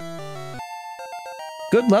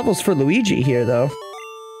 Good levels for Luigi here, though.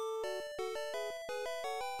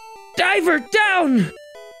 Diver down!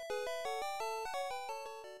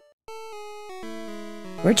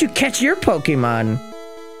 Where'd you catch your Pokemon?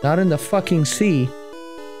 Not in the fucking sea.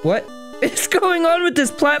 What is going on with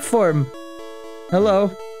this platform?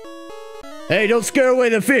 Hello? Hey, don't scare away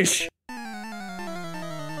the fish!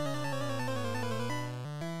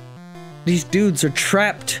 These dudes are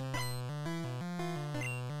trapped.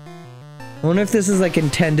 I wonder if this is like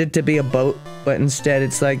intended to be a boat, but instead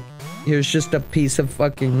it's like, here's just a piece of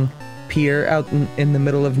fucking pier out in the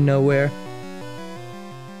middle of nowhere.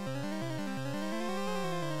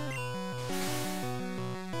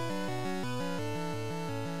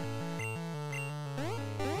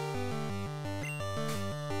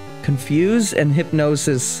 Confuse and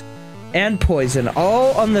Hypnosis and Poison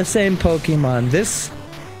all on the same Pokemon. This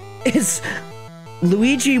is...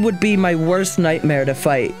 Luigi would be my worst nightmare to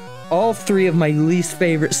fight. all 3 of my least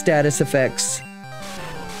favorite status effects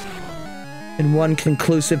in one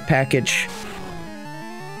conclusive package.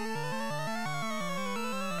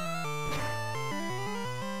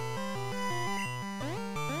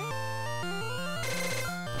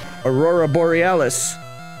 Aurora Borealis.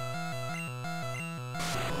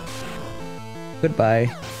 Goodbye.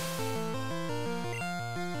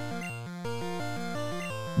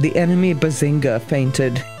 The enemy Bazinga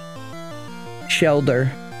fainted.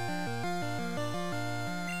 Shelter.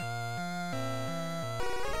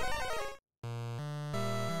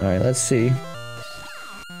 Alright, let's see.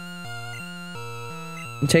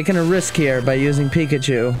 I'm taking a risk here by using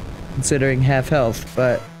Pikachu, considering half health,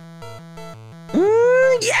 but...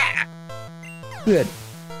 yeah! Good.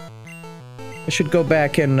 I should go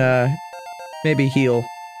back and, maybe heal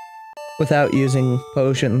without using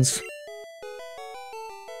potions.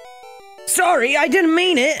 Sorry, I didn't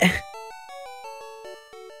mean it!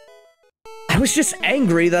 I was just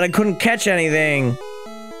angry that I couldn't catch anything.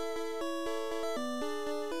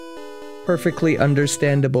 Perfectly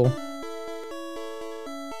understandable.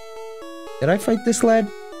 Did I fight this lad?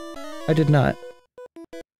 I did not.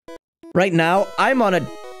 Right now, I'm on a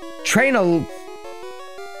triathlon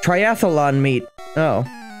meet. Oh.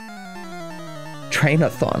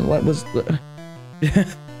 Trainathon, what was the...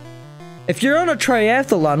 If you're on a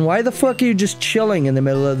triathlon, why the fuck are you just chilling in the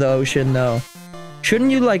middle of the ocean, though?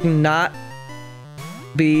 Shouldn't you, like, not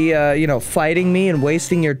be, you know, fighting me and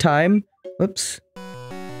wasting your time? Whoops.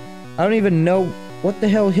 I don't even know what the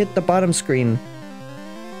hell hit the bottom screen.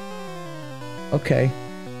 Okay.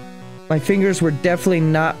 My fingers were definitely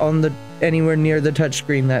not on the anywhere near the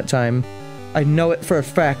touchscreen that time. I know it for a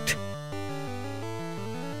fact.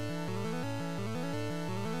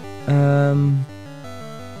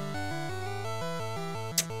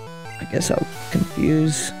 I guess I'll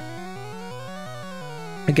confuse.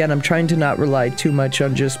 Again, I'm trying to not rely too much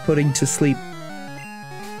on just putting to sleep.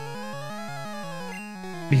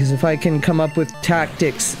 Because if I can come up with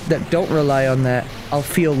tactics that don't rely on that, I'll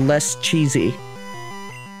feel less cheesy.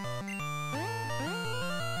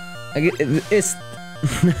 It's...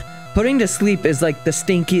 Putting to sleep is like the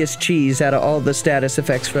stinkiest cheese out of all the status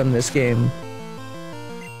effects from this game.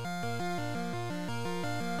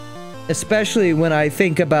 Especially when I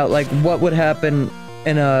think about, like, what would happen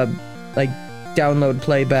in a, like, download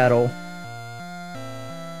play battle.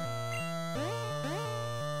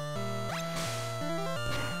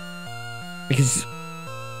 Because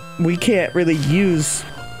we can't really use,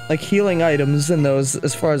 like, healing items in those,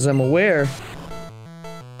 as far as I'm aware.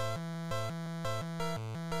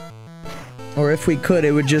 Or if we could,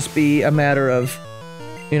 it would just be a matter of,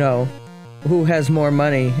 you know, who has more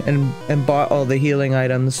money and bought all the healing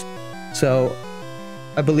items. So,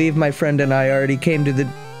 I believe my friend and I already came to the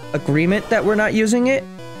agreement that we're not using it.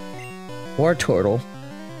 War Turtle.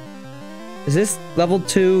 Is this level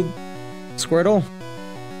 2 Squirtle?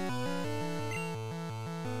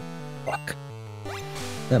 Fuck.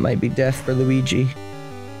 That might be death for Luigi.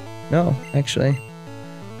 No, actually.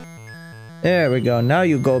 There we go. Now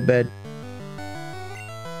you go bed.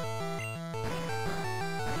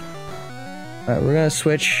 Alright, we're gonna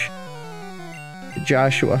switch to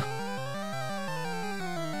Joshua.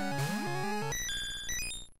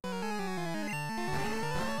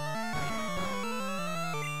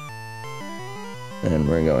 And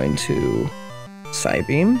we're going to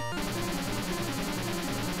Psybeam.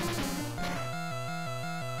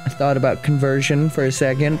 I thought about conversion for a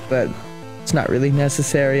second, but it's not really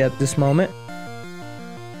necessary at this moment.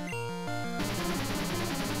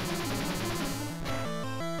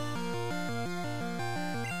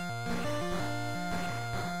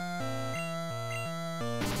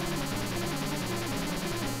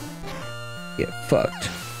 Get fucked.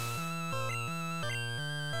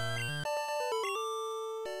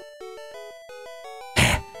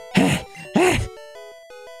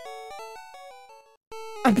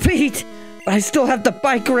 I'm beat, but I still have the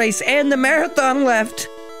bike race and the marathon left.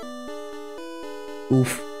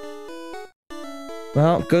 Oof.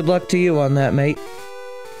 Well, good luck to you on that, mate.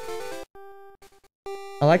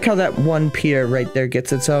 I like how that one pier right there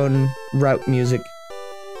gets its own route music.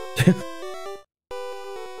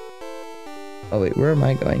 Oh wait, where am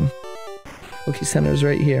I going? Poke Center's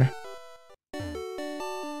right here.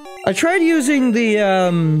 I tried using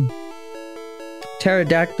the,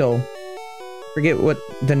 pterodactyl. Forget what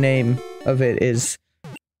the name of it is.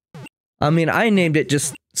 I mean, I named it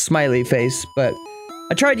just Smiley Face, but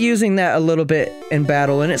I tried using that a little bit in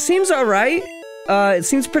battle, and it seems alright. It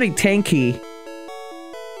seems pretty tanky.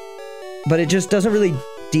 But it just doesn't really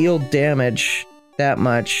deal damage that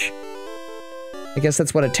much. I guess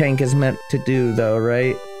that's what a tank is meant to do, though,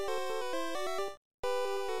 right?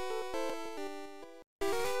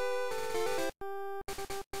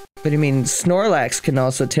 But I mean, Snorlax can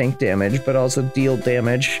also tank damage, but also deal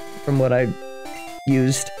damage from what I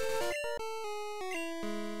used.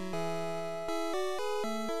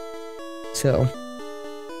 So,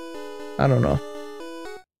 I don't know.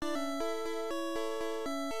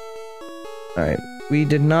 Alright, we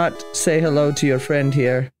did not say hello to your friend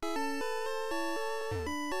here.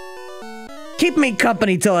 Keep me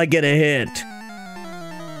company till I get a hit.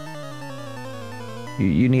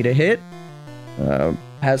 You need a hit?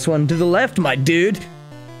 Pass one to the left, my dude.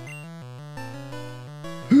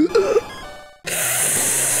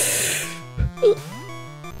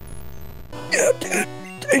 Yeah, dude.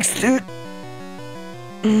 Thanks, dude.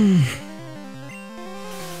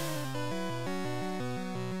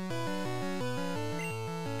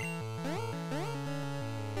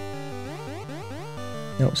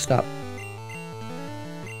 No, stop.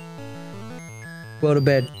 Go to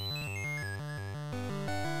bed.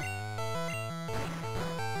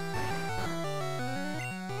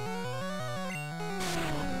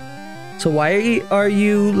 So why are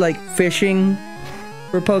you, like, fishing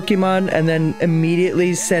for Pokemon and then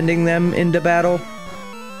immediately sending them into battle?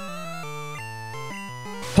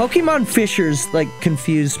 Pokemon fishers, like,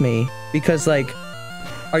 confuse me. Because, like,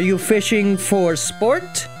 are you fishing for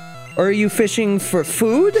sport? Or are you fishing for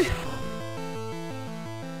food?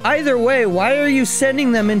 Either way, why are you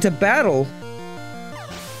sending them into battle?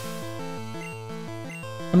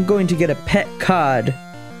 I'm going to get a pet cod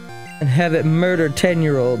and have it murder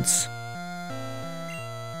 10-year-olds.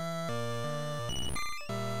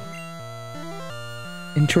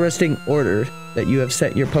 Interesting order that you have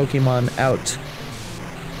set your Pokemon out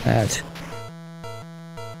at.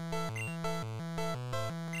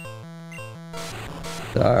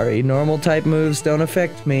 Sorry, normal type moves don't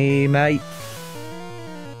affect me, mate.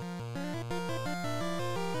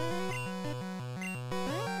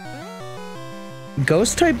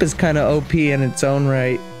 Ghost type is kind of OP in its own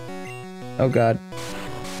right. Oh god.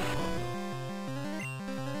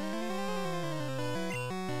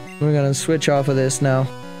 We're gonna switch off of this now.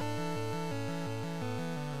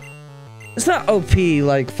 It's not OP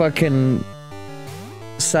like fucking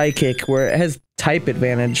Psychic, where it has type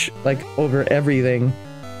advantage, like, over everything.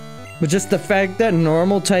 But just the fact that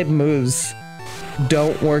normal type moves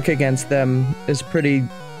don't work against them is pretty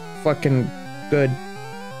fucking good.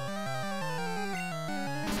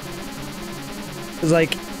 'Cause,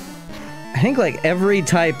 like, I think, like, every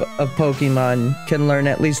type of Pokemon can learn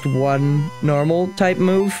at least one normal type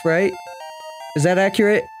move, right? Is that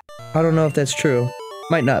accurate? I don't know if that's true.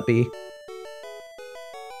 Might not be.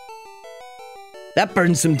 That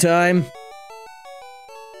burned some time.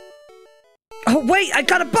 Oh, wait! I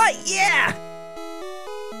got a bite! Yeah!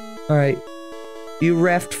 Alright. You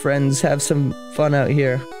raft friends have some fun out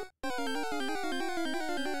here.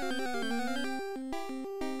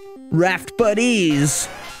 Raft buddies!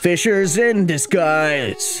 Fishers in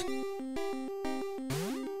disguise!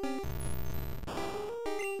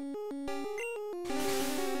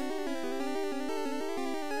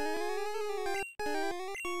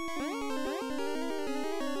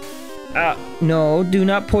 No, do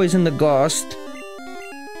not poison the ghost.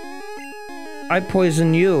 I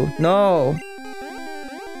poison you. No.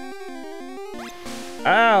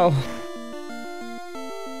 Ow.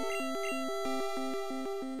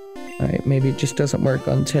 Alright, maybe it just doesn't work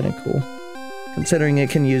on Tentacool. Considering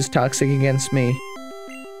it can use Toxic against me.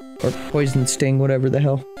 Or Poison Sting, whatever the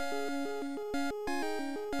hell.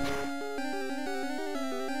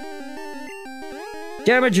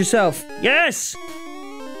 Damage yourself! Yes!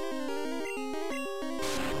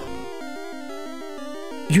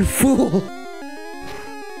 You fool!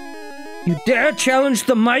 You dare challenge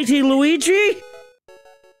the mighty Luigi?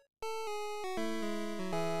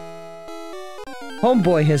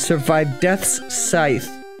 Homeboy has survived Death's Scythe.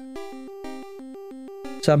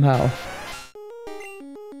 Somehow.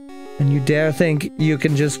 And you dare think you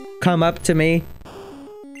can just come up to me?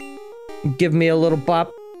 Give me a little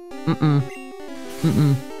bop? Mm-mm.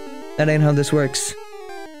 Mm-mm. That ain't how this works.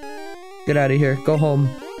 Get out of here. Go home.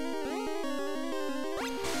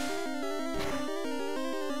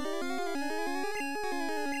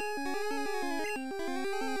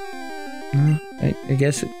 I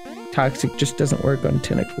guess Toxic just doesn't work on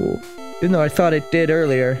Tentacool. Even though I thought it did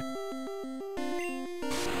earlier.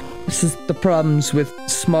 This is the problems with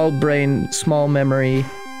small brain, small memory,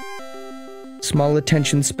 small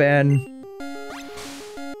attention span,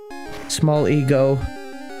 small ego.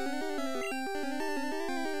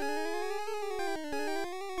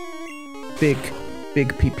 Big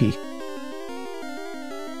PP.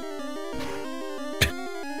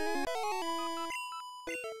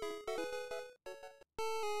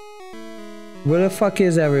 Where the fuck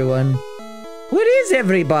is everyone? Where is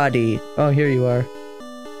everybody? Oh, here you are.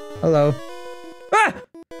 Hello. Ah!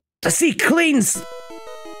 The sea cleanses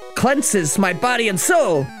my body and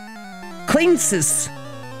soul. Cleanses.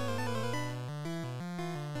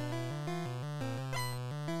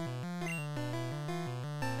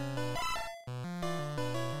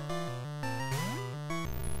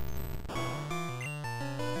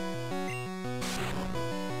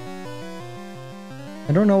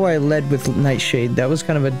 I don't know why I led with Nightshade. That was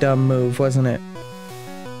kind of a dumb move, wasn't it?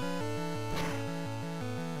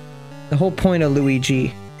 The whole point of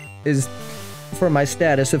Luigi is for my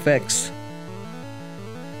status effects.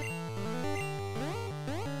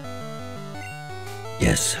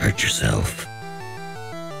 Yes, hurt yourself.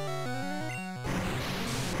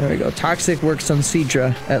 There we go. Toxic works on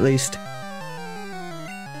Seadra, at least.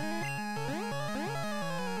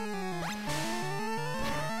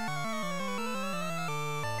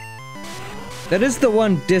 That is the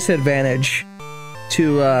one disadvantage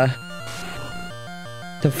to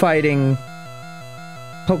fighting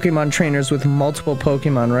Pokemon trainers with multiple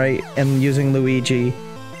Pokemon, right? And using Luigi,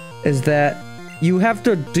 is that you have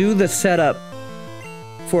to do the setup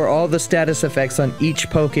for all the status effects on each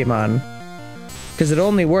Pokemon, because it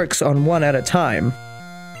only works on one at a time.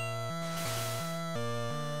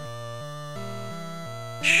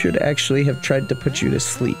 Should actually have tried to put you to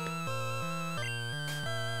sleep.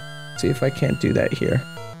 See if I can't do that here.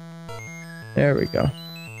 There we go.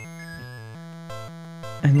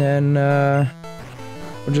 And then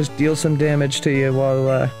we'll just deal some damage to you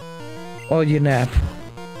while you nap.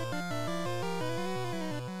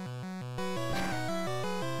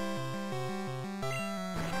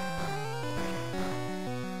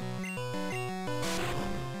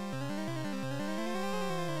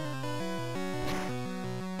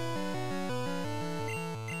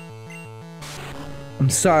 I'm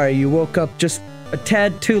sorry, you woke up just a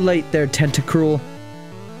tad too late there, Tentacruel.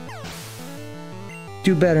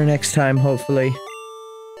 Do better next time, hopefully.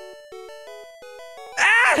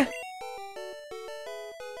 Ah!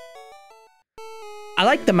 I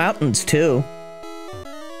like the mountains, too.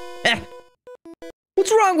 Eh.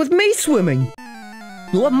 What's wrong with me swimming?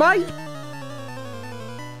 What, mate?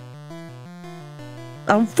 I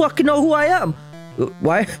don't fucking know who I am.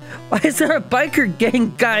 Why is there a biker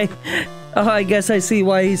gang guy? Oh, I guess I see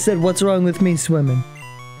why he said, what's wrong with me swimming?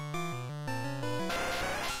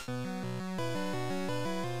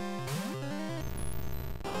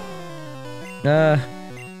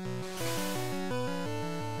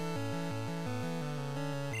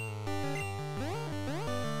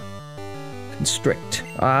 Constrict.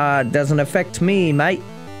 Ah, it doesn't affect me, mate.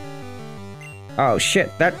 Oh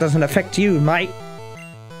shit, that doesn't affect you, mate.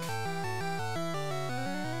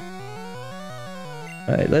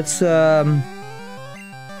 Alright, let's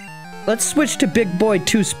switch to Big Boy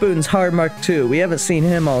 2 Spoons Hard Mark 2. We haven't seen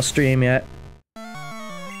him all stream yet. I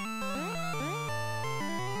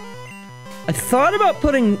thought about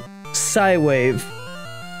putting Psywave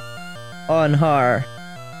on Har,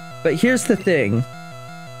 but here's the thing.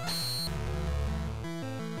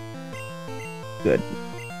 Good.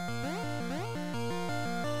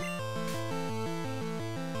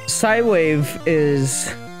 Psywave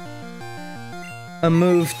is a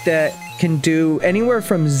move that can do anywhere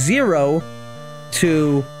from 0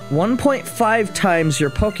 to 1.5 times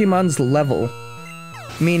your Pokemon's level.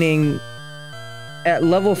 Meaning, at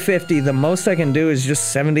level 50, the most I can do is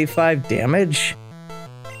just 75 damage.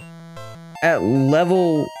 At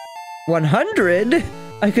level 100,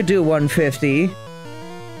 I could do 150.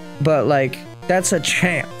 But, like, that's a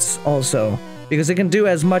chance, also. Because it can do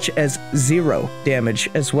as much as 0 damage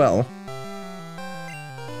as well.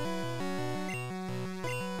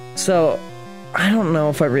 So, I don't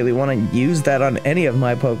know if I really want to use that on any of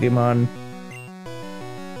my Pokemon.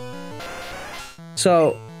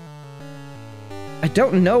 So, I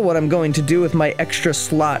don't know what I'm going to do with my extra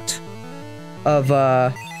slot of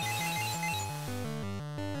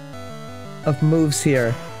moves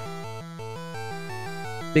here.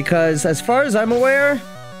 Because, as far as I'm aware,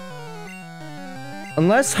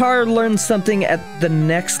 unless Har learns something at the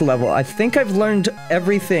next level, I think I've learned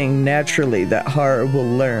everything naturally that Har will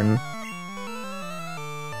learn.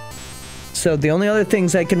 So the only other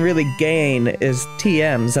things I can really gain is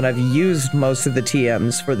TMs, and I've used most of the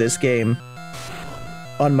TMs for this game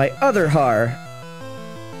on my other Har.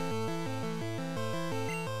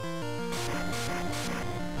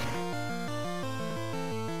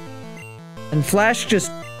 And Flash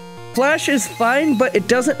is fine, but it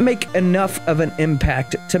doesn't make enough of an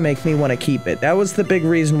impact to make me want to keep it. That was the big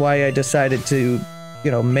reason why I decided to,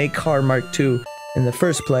 you know, make Har Mark II in the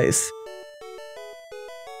first place.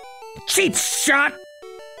 Cheap shot!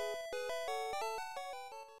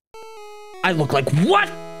 I look like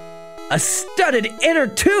what? A studded inner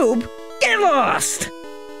tube? Get lost!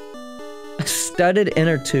 A studded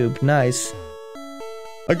inner tube. Nice.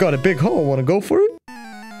 I got a big hole. Wanna go for it?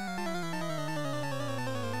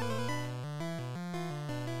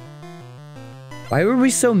 Why were we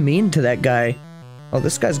so mean to that guy? Oh,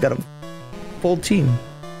 this guy's got a full team.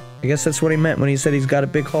 I guess that's what he meant when he said he's got a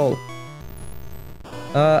big hole.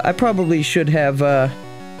 I probably should have,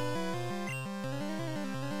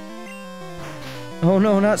 Oh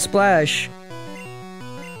no, not Splash.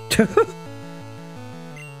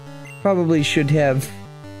 Probably should have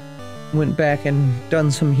went back and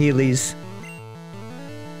done some healies.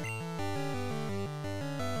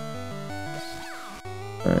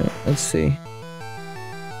 Alright, let's see.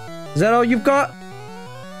 Is that all you've got?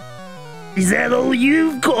 Is that all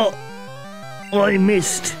you've got? I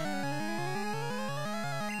missed.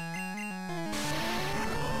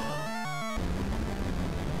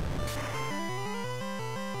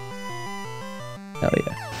 Hell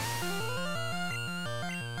yeah.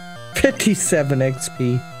 57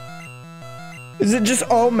 XP. Is it just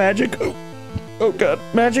all magic? Oh god.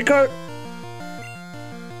 Magikarp?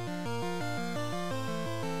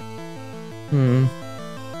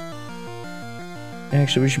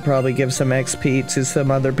 Actually, we should probably give some XP to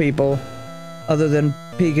some other people. Other than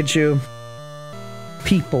Pikachu.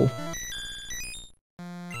 People.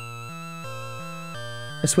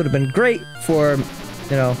 This would have been great for,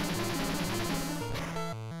 you know...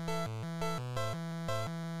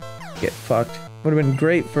 Get fucked. Would have been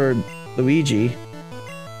great for Luigi.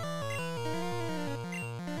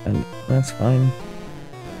 And that's fine.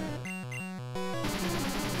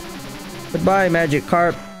 Goodbye,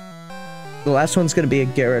 Magikarp. The last one's gonna be a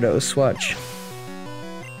Gyarados, watch.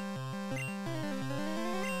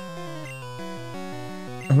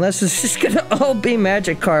 Unless it's just gonna all be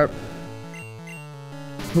Magikarp.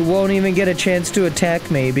 Who won't even get a chance to attack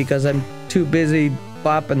me because I'm too busy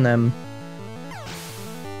bopping them.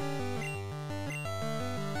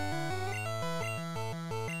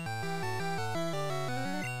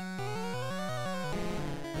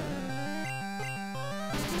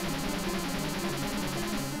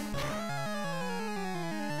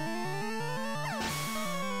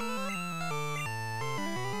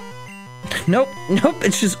 Nope, nope,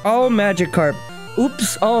 it's just all Magikarp.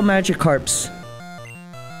 Oops, all Magikarps.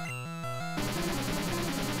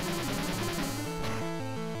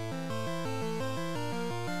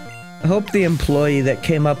 I hope the employee that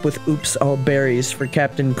came up with oops, all berries for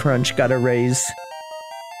Captain Crunch got a raise.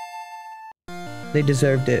 They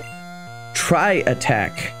deserved it. Try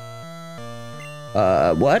attack.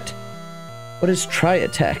 What? What is try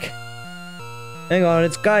attack? Hang on,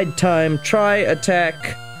 it's guide time. Try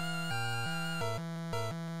attack.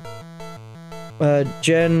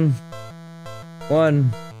 Gen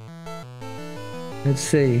 1. Let's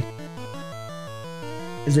see.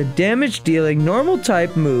 Is a damage dealing normal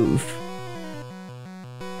type move.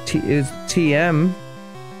 Is TM.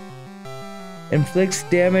 Inflicts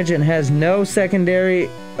damage and has no secondary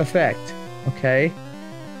effect. Okay.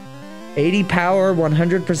 80 power,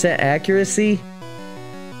 100% accuracy.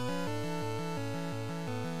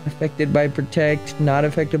 Affected by protect, not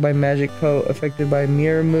affected by magic coat, affected by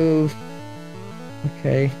mirror move.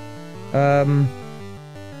 Okay.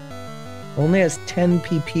 Only has 10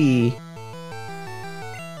 PP.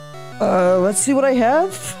 Let's see what I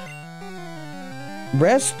have.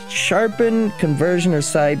 Rest, sharpen, conversion, or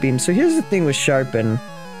side beam. So here's the thing with sharpen.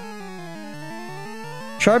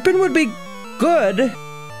 Sharpen would be good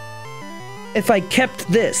if I kept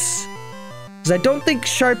this. Because I don't think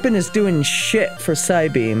sharpen is doing shit for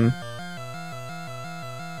side beam.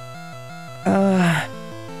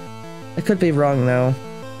 I could be wrong though.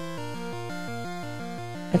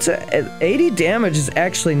 It's 80 damage is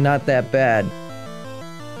actually not that bad.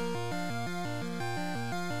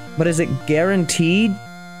 But is it guaranteed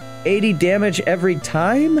 80 damage every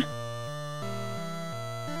time?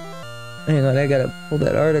 Hang on, I gotta pull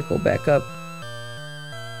that article back up.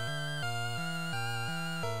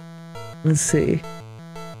 Let's see.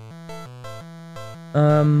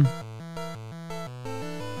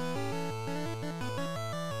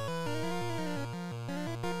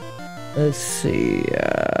 Let's see,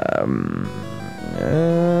 I'm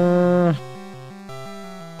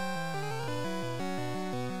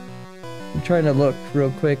trying to look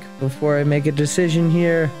real quick before I make a decision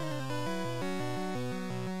here.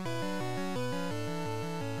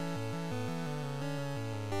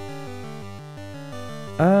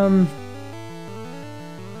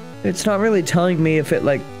 It's not really telling me if it,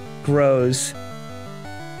 like, grows.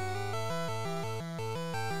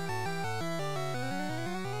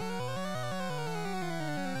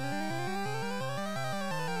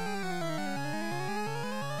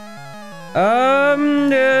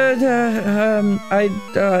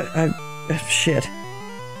 Shit.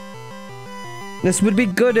 This would be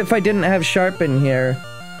good if I didn't have sharpen here.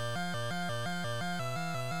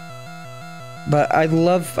 But I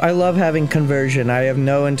love having conversion. I have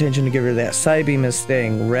no intention to get rid of that. Psybeam is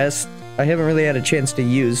staying. Rest, I haven't really had a chance to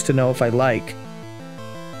use to know if I like.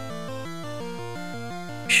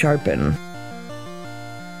 Sharpen.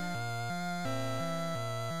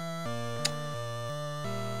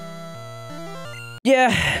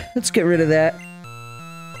 Yeah, let's get rid of that.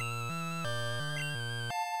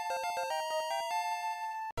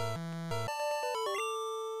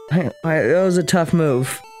 That was a tough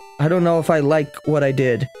move. I don't know if I like what I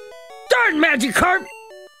did. Darn Magikarp!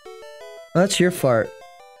 That's your fart.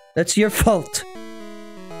 That's your fault.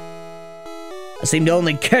 I seem to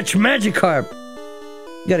only catch Magikarp.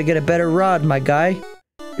 You gotta get a better rod, my guy.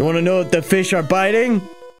 You wanna know if the fish are biting?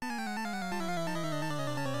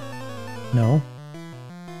 No.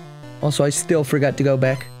 Also, I still forgot to go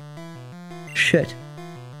back. Shit.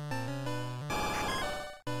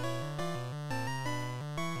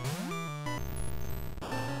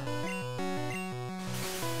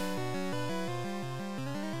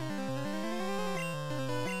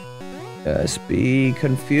 Just be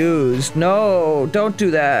confused. No, don't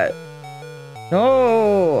do that.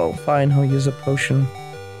 No. Fine, I'll use a potion.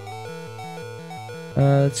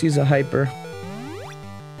 Let's use a hyper.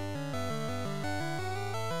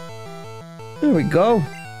 There we go.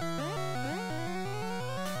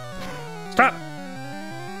 Stop!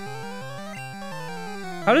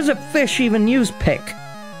 How does a fish even use pick?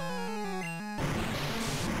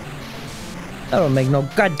 That don't make no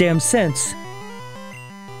goddamn sense.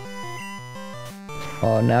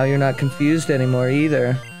 Oh, now you're not confused anymore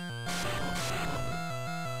either.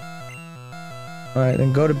 Alright,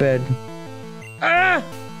 then go to bed. Ah!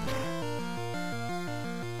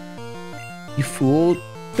 You fool.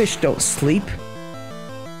 Fish don't sleep.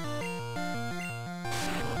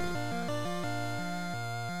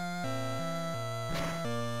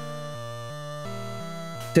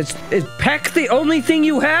 Is peck the only thing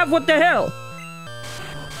you have? What the hell?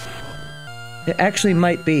 It actually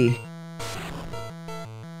might be.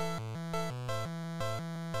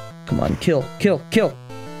 Come on, kill, kill, kill.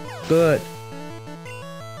 Good.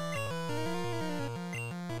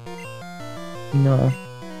 No.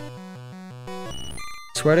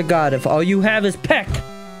 Swear to God, if all you have is peck,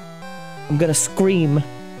 I'm gonna scream.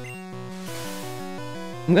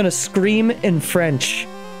 I'm gonna scream in French.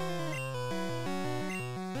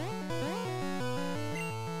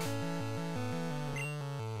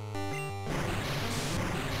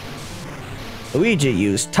 Luigi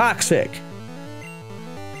used toxic.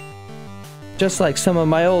 Just like some of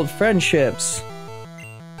my old friendships.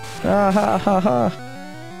 Ah ha ha ha.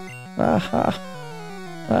 Ah ha.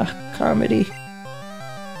 Ah, comedy.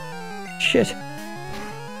 Shit.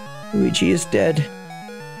 Luigi is dead.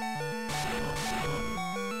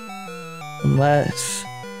 Unless...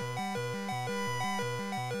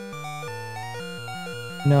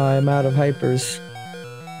 No, I'm out of hypers.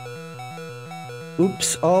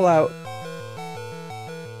 Oops, all out.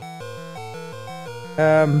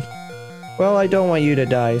 Well, I don't want you to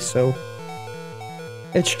die, so...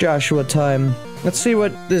 It's Joshua time. Let's see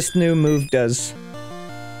what this new move does.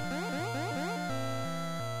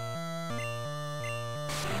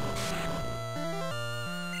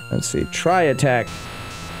 Let's see, tri-attack.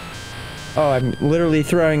 Oh, I'm literally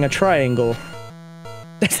throwing a triangle.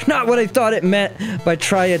 That's not what I thought it meant by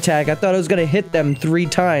tri-attack. I thought I was gonna hit them 3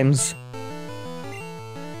 times.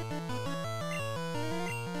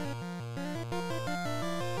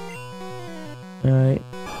 Alright.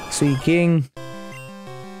 Seeking.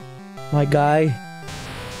 My guy.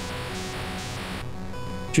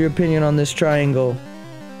 What's your opinion on this triangle?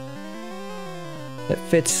 That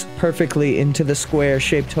fits perfectly into the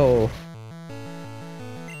square-shaped hole.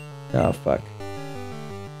 Oh, fuck.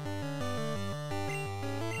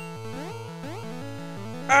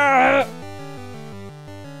 Ah!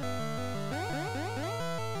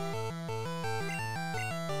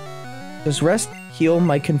 Does rest heal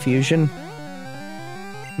my confusion?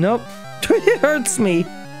 Nope. It hurts me.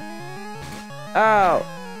 Ow.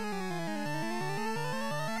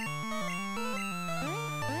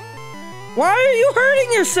 Why are you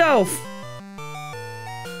hurting yourself?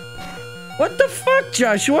 What the fuck,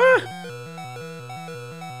 Joshua?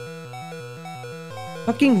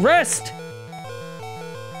 Fucking rest.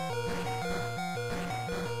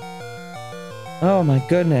 Oh my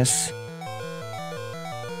goodness.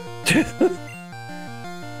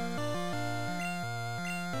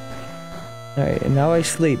 Alright, and now I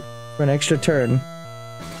sleep for an extra turn.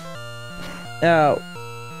 Ow.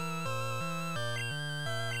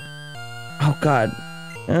 Oh god.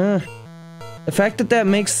 The fact that that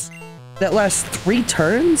makes that lasts 3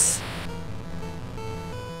 turns?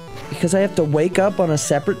 Because I have to wake up on a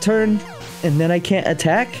separate turn and then I can't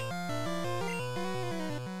attack?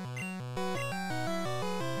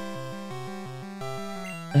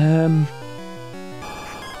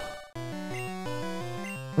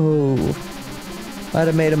 Oh. Might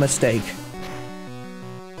have made a mistake.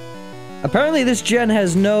 Apparently this gen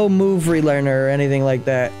has no move relearner or anything like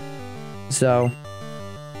that. So.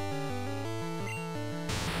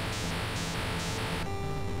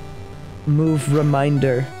 Move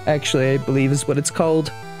reminder, actually, I believe is what it's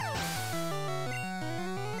called.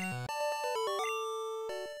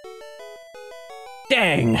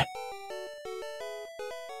 Dang!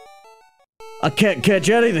 I can't catch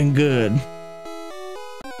anything good.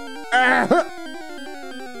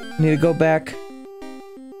 Need to go back.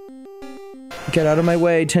 Get out of my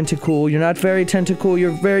way, Tentacool. You're not very Tentacool,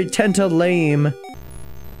 you're very Tenta-lame.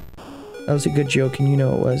 That was a good joke, and you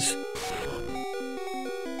know it was.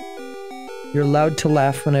 You're allowed to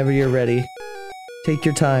laugh whenever you're ready. Take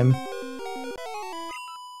your time.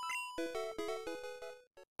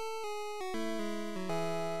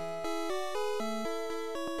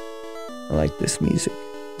 I like this music.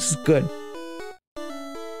 This is good.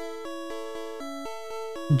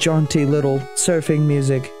 Jaunty little surfing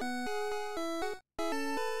music.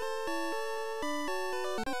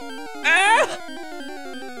 Ah!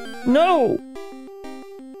 No!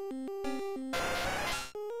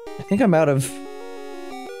 I think I'm out of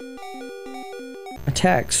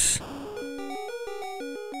attacks.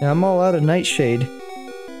 Yeah, I'm all out of Nightshade.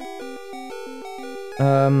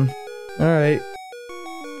 Alright.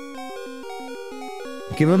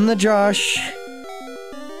 Give him the Josh.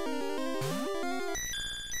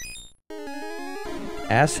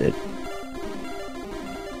 Acid.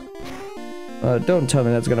 Don't tell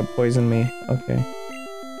me that's gonna poison me. Okay.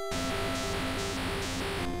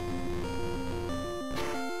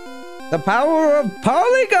 The power of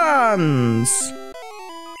polygons!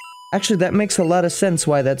 Actually, that makes a lot of sense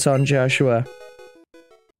why that's on Joshua.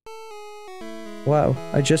 Wow,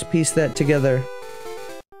 I just pieced that together.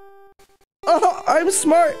 Oh, I'm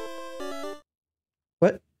smart!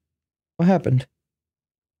 What? What happened?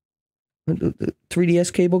 The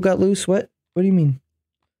 3DS cable got loose? What? What do you mean?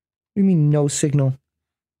 What do you mean no signal?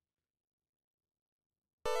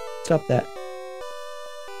 Stop that.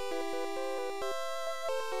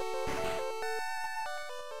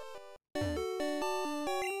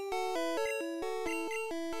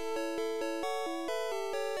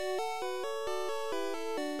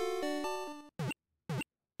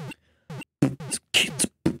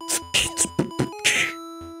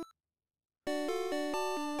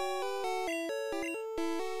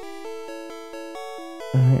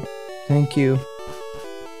 Alright, thank you.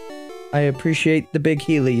 I appreciate the big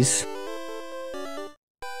Heelys.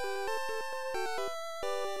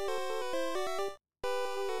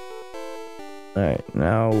 Alright,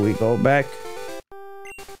 now we go back.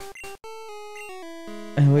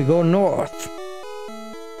 And we go north.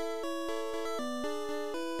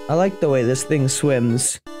 I like the way this thing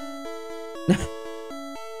swims.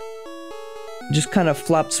 Just kind of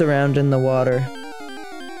flops around in the water.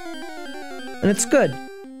 And it's good.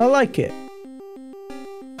 I like it.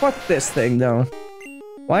 Fuck this thing, though.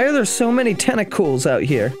 Why are there so many tentacles out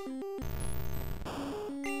here?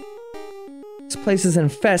 This place is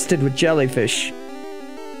infested with jellyfish.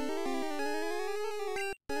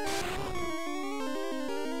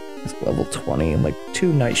 It's level 20, and like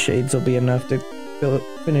 2 Nightshades will be enough to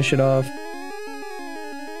finish it off.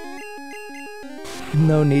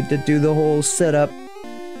 No need to do the whole setup.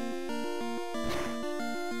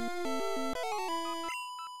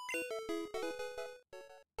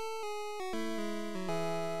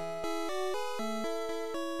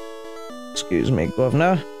 Excuse me,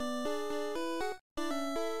 Governor.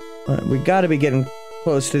 We gotta be getting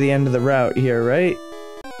close to the end of the route here, right?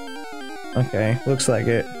 Okay, looks like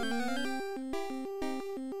it.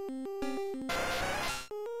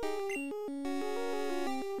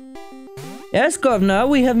 Yes, Governor,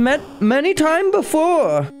 we have met many times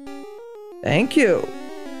before. Thank you.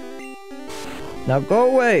 Now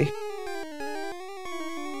go away.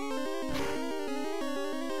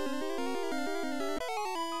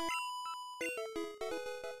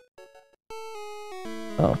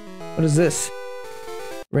 Oh, what is this?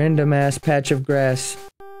 Random ass patch of grass.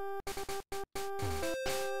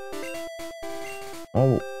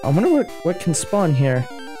 Oh, I wonder what can spawn here.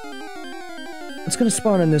 What's gonna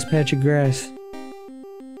spawn in this patch of grass?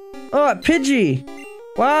 Oh, a Pidgey!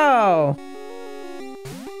 Wow!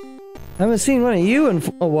 I haven't seen one of you in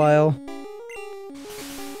a while.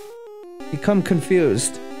 become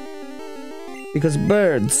confused. Because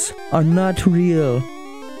birds are not real.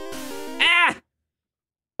 Ah!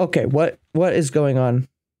 Okay, what is going on?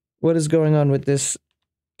 What is going on with this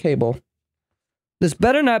cable? This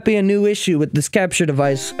better not be a new issue with this capture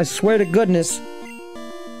device. I swear to goodness.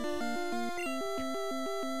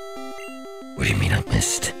 What do you mean I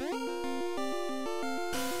missed?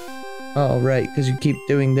 Oh, right, because you keep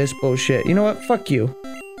doing this bullshit. You know what? Fuck you.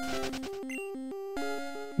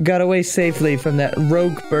 Got away safely from that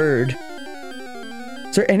rogue bird.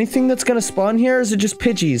 Is there anything that's gonna spawn here, or is it just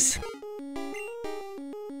Pidgeys?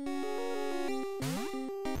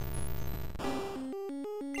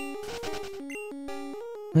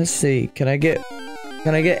 Let's see, can I get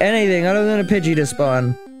anything other than a Pidgey to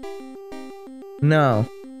spawn? No.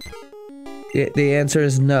 The answer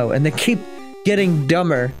is no, and they keep getting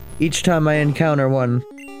dumber each time I encounter one.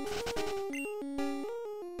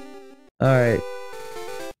 Alright.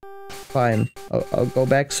 Fine. I'll go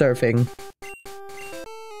back surfing.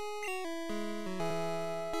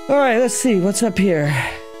 Alright, let's see. What's up here?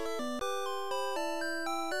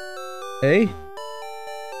 Hey?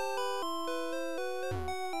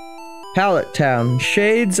 Pallet Town.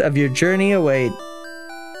 Shades of your journey await.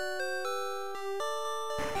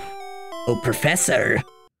 Oh, Professor.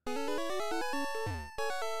 Good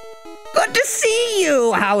to see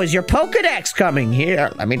you! How is your Pokédex coming?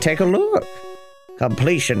 Here, let me take a look.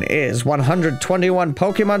 Completion is 121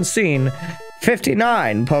 Pokémon seen,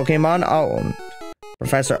 59 Pokémon owned.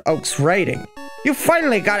 Professor Oak's rating. You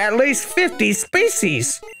finally got at least 50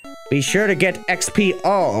 species! Be sure to get XP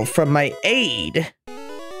all from my aid.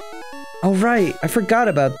 Oh right, I forgot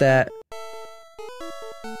about that.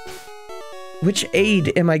 Which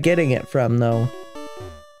aid am I getting it from, though?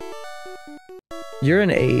 You're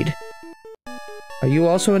an aid. Are you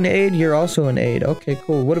also an aid? You're also an aid. Okay,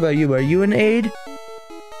 cool. What about you? Are you an aid?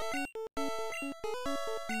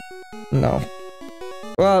 No.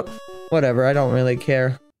 Well, whatever. I don't really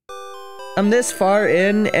care. I'm this far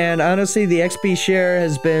in, and honestly, the XP share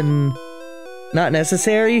has been not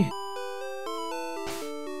necessary.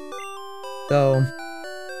 So,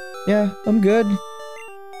 yeah, I'm good.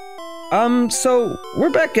 So,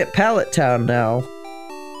 we're back at Pallet Town now.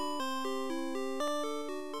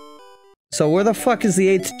 So where the fuck is the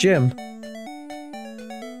 8th gym?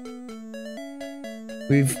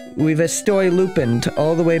 We've estoy lupined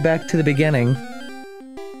all the way back to the beginning.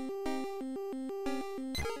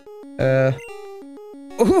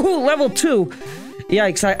 Ooh, level 2!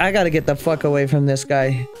 Yikes, I gotta get the fuck away from this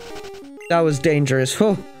guy. That was dangerous.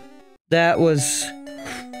 Whew. That was...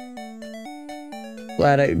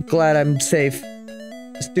 Glad I'm safe.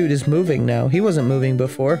 This dude is moving now. He wasn't moving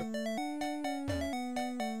before.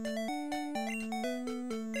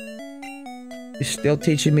 You're still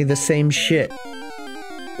teaching me the same shit.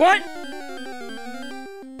 What?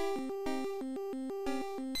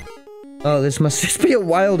 Oh, this must just be a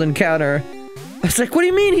wild encounter. I was like, what do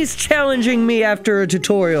you mean he's challenging me after a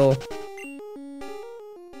tutorial?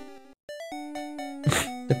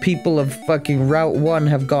 The people of fucking Route 1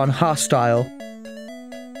 have gone hostile.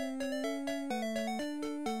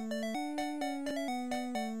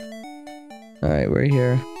 Alright, we're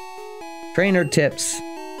here. Trainer tips.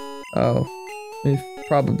 Oh. We've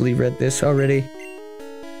probably read this already.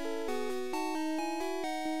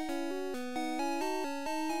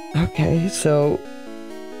 Okay, so...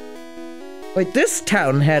 Wait, this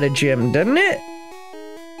town had a gym, didn't it?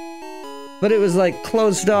 But it was, like,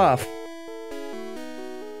 closed off.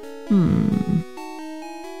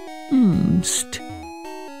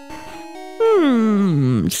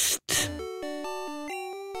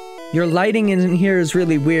 Your lighting in here is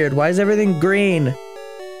really weird. Why is everything green?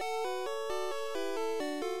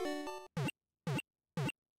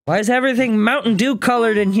 Why is everything Mountain Dew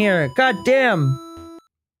colored in here? God damn!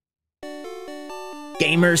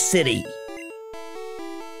 Gamer City.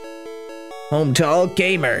 Home to all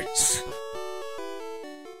gamers.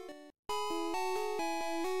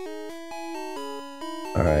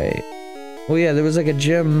 Alright. Oh yeah, there was like a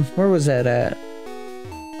gym. Where was that at?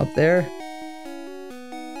 Up there?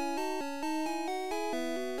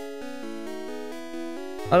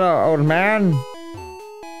 Hello, old man.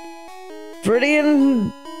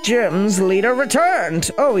 Viridian Gym's leader returned!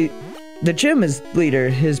 Oh, the gym leader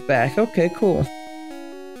is back. Okay, cool.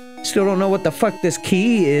 Still don't know what the fuck this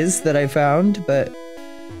key is that I found, but...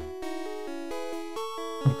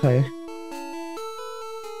 Okay.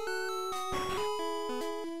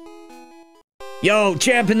 Yo,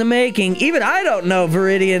 champ in the making! Even I don't know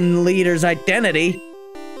Viridian leader's identity!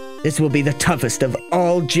 This will be the toughest of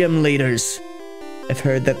all gym leaders. I've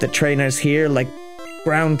heard that the trainers here like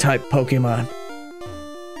ground-type Pokémon.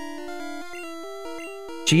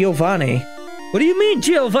 Giovanni. What do you mean,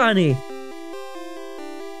 Giovanni?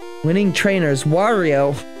 Winning trainers,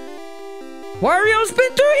 Wario. Wario's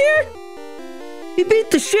been through here? He beat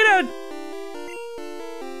the shit out.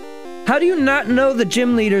 How do you not know the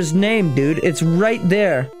gym leader's name, dude? It's right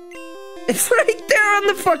there. It's right there on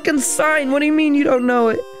the fucking sign. What do you mean you don't know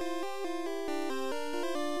it?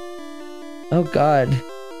 Oh, God.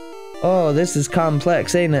 Oh, this is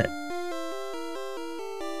complex, ain't it?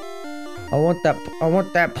 I want that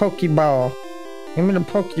Pokeball. Give me the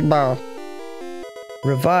Pokeball.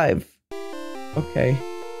 Revive. Okay.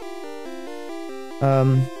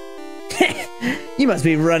 You must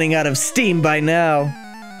be running out of steam by now.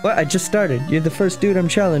 What? I just started. You're the first dude I'm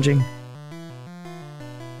challenging.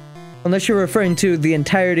 Unless you're referring to the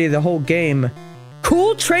entirety of the whole game.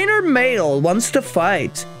 Cool trainer male wants to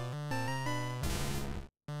fight.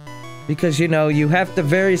 Because, you know, you have to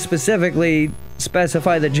very specifically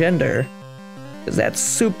specify the gender. Because that's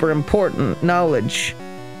super important knowledge.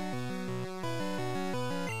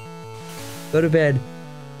 Go to bed.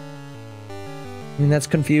 I mean, that's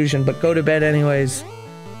confusion, but go to bed anyways.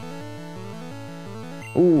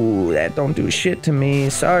 Ooh, that don't do shit to me.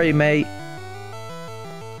 Sorry, mate.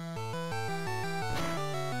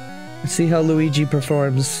 Let's see how Luigi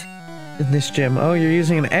performs in this gym. Oh, you're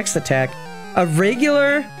using an X attack. A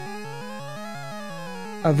regular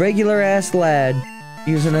ass lad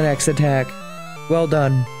using an X attack. Well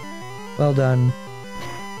done. Well done.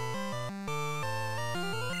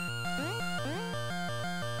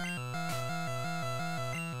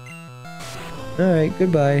 Alright,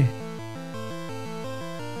 goodbye.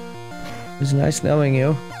 It was nice knowing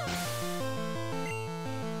you.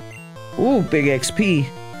 Ooh, big XP.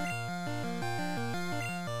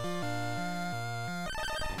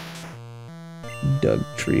 Doug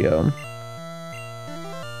Trio.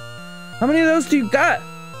 How many of those do you got,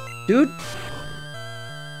 dude?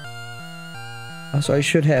 Also, I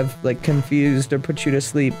should have, like, confused or put you to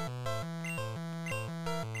sleep.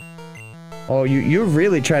 Oh, you're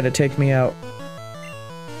really trying to take me out.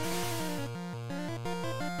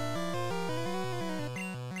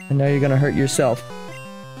 And now you're gonna hurt yourself.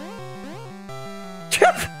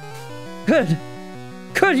 Good.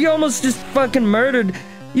 Good, you almost just fucking murdered.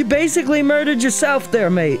 You basically murdered yourself there,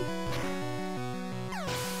 mate.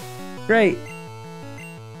 Great.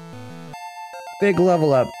 Big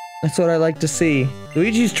level up. That's what I like to see.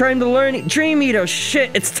 Luigi's trying to learn Dream Eater.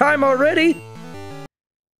 Shit, it's time already?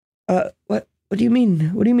 What do you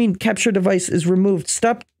mean? What do you mean capture device is removed?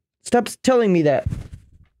 Stop telling me that.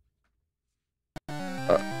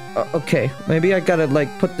 Okay, maybe I gotta, like,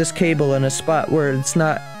 put this cable in a spot where it's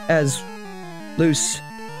not as loose.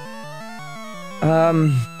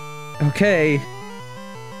 Okay.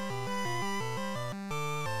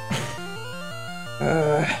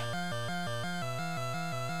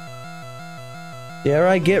 Dare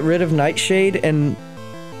I get rid of Nightshade and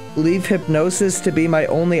leave Hypnosis to be my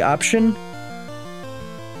only option?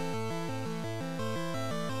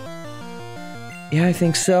 Yeah, I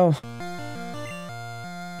think so.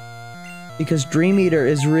 Because Dream Eater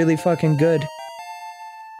is really fucking good.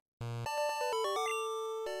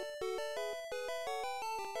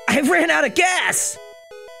 I ran out of gas!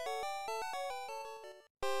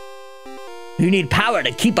 You need power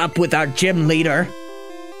to keep up with our gym leader.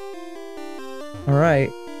 Alright.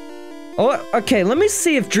 Oh, okay, let me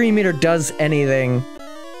see if Dream Eater does anything.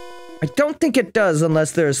 I don't think it does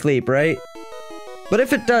unless they're asleep, right? But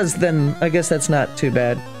if it does, then I guess that's not too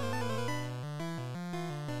bad.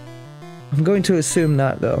 I'm going to assume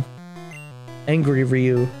not, though. Angry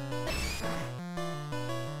Ryu.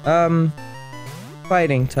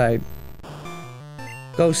 Fighting type.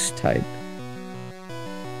 Ghost type.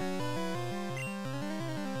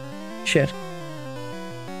 Shit.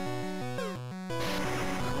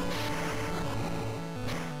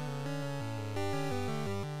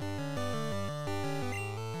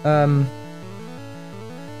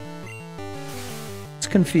 Let's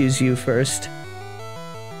confuse you first.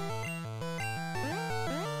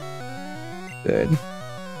 Good.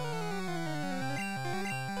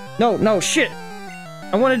 No, shit!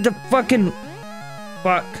 I wanted to fucking...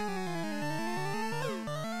 Fuck.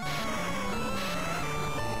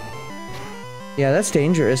 Yeah, that's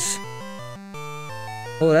dangerous.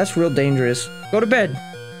 Oh, that's real dangerous. Go to bed.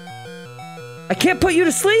 I can't put you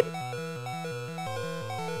to sleep?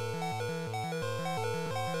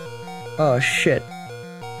 Oh, shit.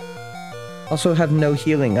 Also have no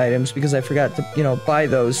healing items because I forgot to, you know, buy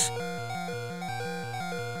those.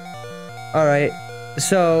 Alright,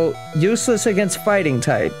 so, useless against fighting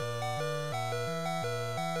type.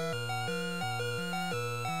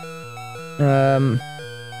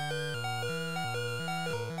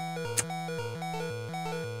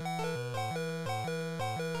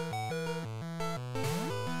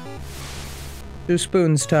 2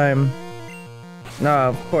 spoons time. No,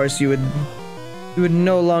 of course you would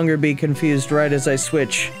no longer be confused right as I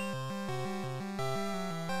switch.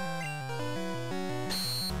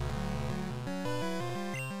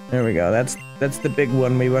 There we go. That's the big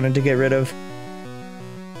one we wanted to get rid of.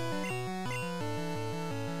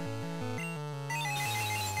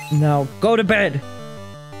 Now go to bed.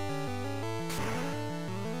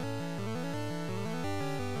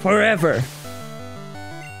 Forever.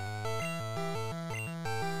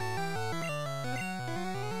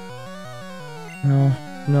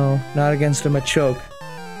 No, not against a Machoke.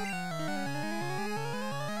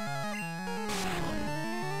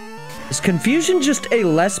 Is confusion just a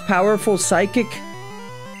less powerful psychic?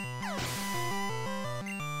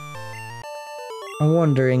 I'm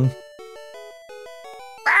wondering.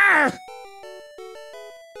 Ah!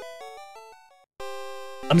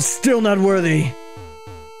 I'm still not worthy.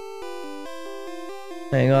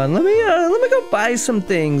 Hang on, let me go buy some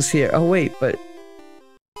things here. Oh wait, but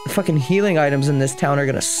the fucking healing items in this town are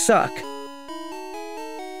gonna suck.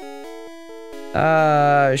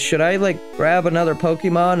 Should I like grab another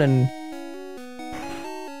Pokemon and...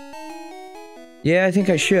 Yeah, I think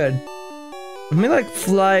I should. Let me like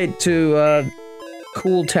fly to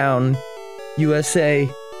Cool Town, USA.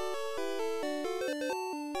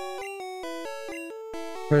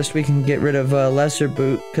 First we can get rid of Lesser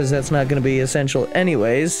Boot, because that's not gonna be essential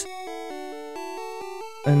anyways.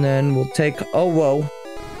 And then we'll take... Oh, whoa.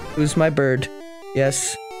 Who's my bird?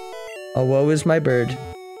 Yes. Oh, whoa is my bird.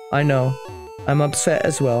 I know. I'm upset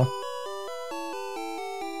as well.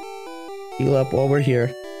 Heal up while we're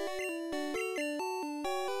here.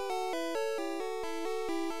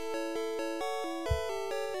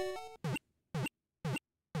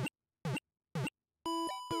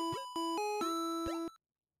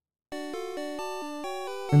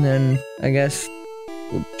 And then, I guess,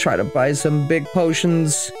 we'll try to buy some big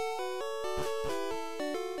potions.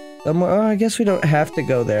 Somewhere. Oh, I guess we don't have to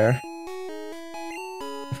go there.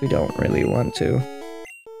 If we don't really want to.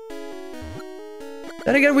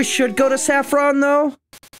 Then again, we should go to Saffron, though.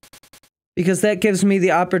 Because that gives me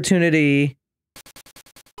the opportunity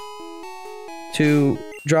to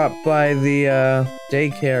drop by the,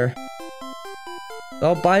 daycare. So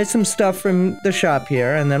I'll buy some stuff from the shop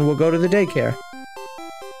here, and then we'll go to the daycare.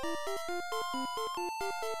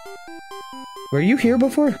 Were you here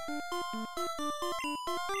before?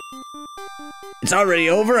 It's already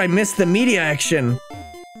over? I missed the media action.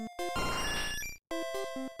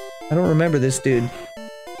 I don't remember this dude.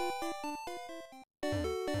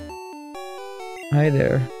 Hi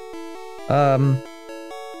there. Yeah,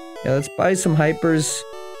 let's buy some hypers.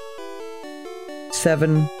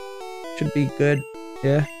 7 should be good.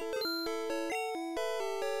 Yeah.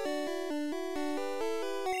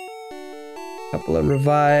 Couple of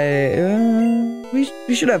revive.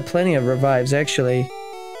 We should have plenty of revives, actually.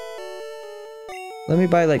 Let me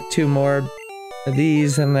buy like 2 more of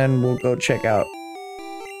these, and then we'll go check out.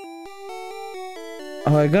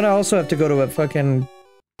 Oh, I'm gonna also have to go to a fucking...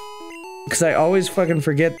 Because I always fucking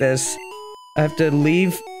forget this. I have to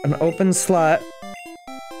leave an open slot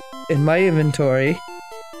in my inventory.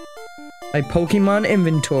 My Pokemon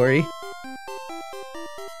inventory.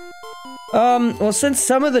 Well, since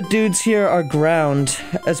some of the dudes here are ground,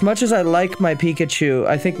 as much as I like my Pikachu,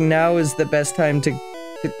 I think now is the best time to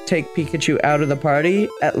take Pikachu out of the party,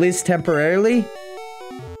 at least temporarily.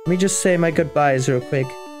 Let me just say my goodbyes real quick.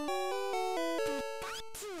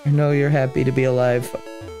 I know you're happy to be alive.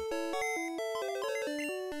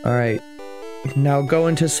 Alright. Now go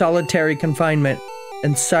into solitary confinement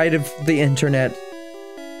inside of the internet.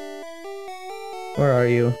 Where are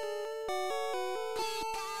you?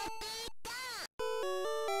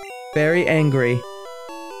 Very angry.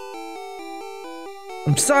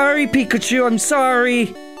 I'm sorry, Pikachu, I'm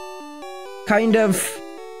sorry! Kind of.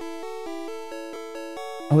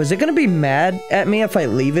 Oh, is it gonna be mad at me if I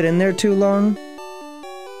leave it in there too long?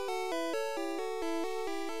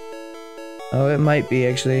 Oh, it might be,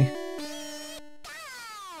 actually.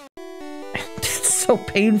 It's so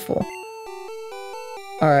painful.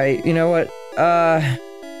 Alright, you know what?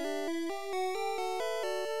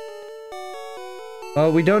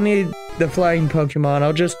 Well, we don't need the flying Pokemon.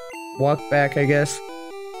 I'll just walk back, I guess.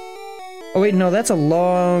 Oh wait, no, that's a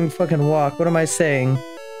long fucking walk. What am I saying?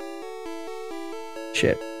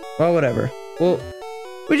 Shit. Well, whatever. Well,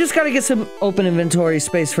 we just gotta get some open inventory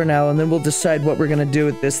space for now, and then we'll decide what we're gonna do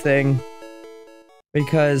with this thing.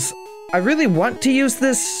 Because I really want to use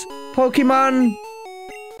this Pokemon,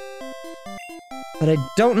 but I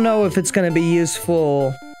don't know if it's gonna be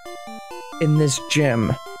useful in this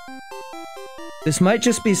gym. This might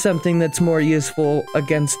just be something that's more useful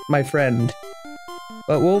against my friend.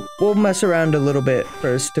 But we'll mess around a little bit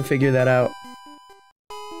first to figure that out.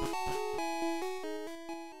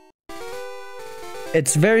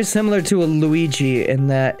 It's very similar to a Luigi in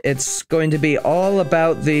that it's going to be all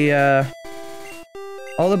about the,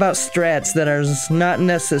 all about strats that are not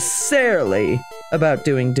necessarily about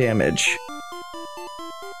doing damage.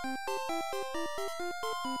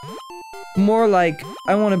 More like,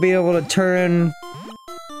 I want to be able to turn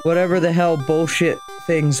whatever the hell bullshit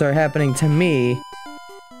things are happening to me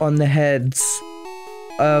on the heads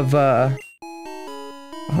of,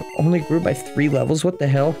 only grew by 3 levels? What the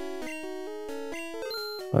hell?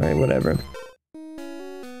 Alright, whatever.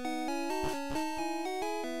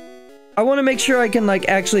 I want to make sure I can, like,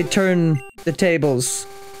 actually turn the tables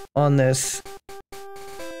on this.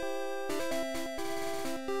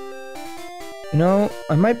 You know,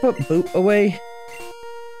 I might put Boot away.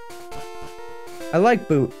 I like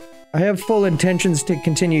Boot. I have full intentions to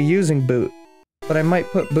continue using Boot, but I might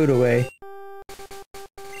put Boot away.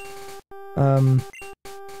 I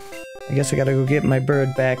guess I gotta go get my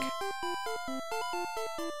bird back.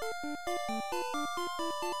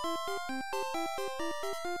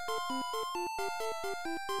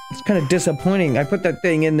 It's kind of disappointing. I put that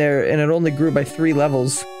thing in there and it only grew by 3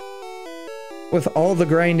 levels. With all the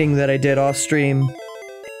grinding that I did off stream.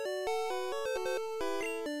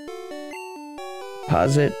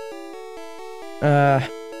 Pause it.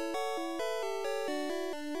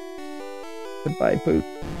 Goodbye, Boot.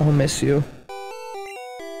 I'll miss you.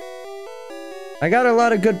 I got a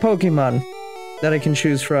lot of good Pokemon that I can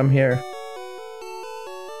choose from here.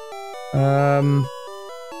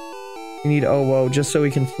 We need Owo just so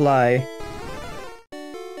we can fly.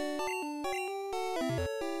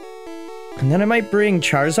 And then I might bring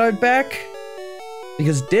Charizard back?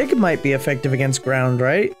 Because Dig might be effective against ground,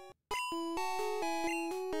 right?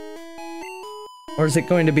 Or is it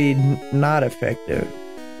going to be not effective?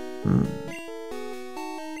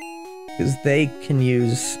 Because they can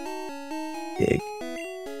use Dig.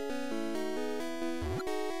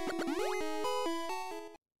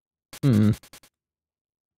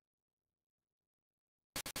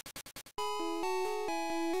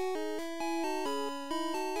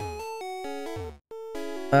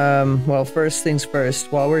 Well, first things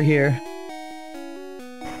first, while we're here,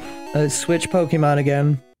 let's switch Pokemon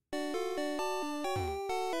again.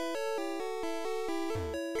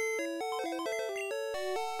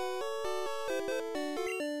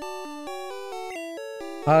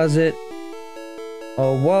 Pause it.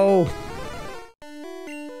 Oh, whoa.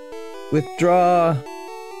 Withdraw.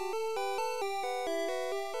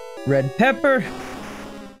 Red Pepper.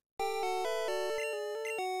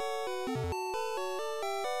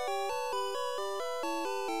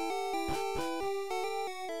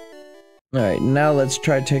 Alright, now let's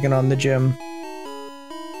try taking on the gym.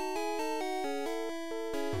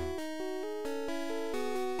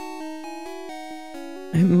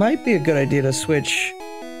 It might be a good idea to switch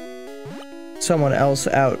someone else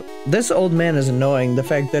out. This old man is annoying, the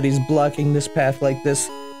fact that he's blocking this path like this.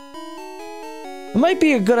 It might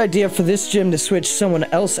be a good idea for this gym to switch someone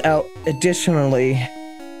else out additionally.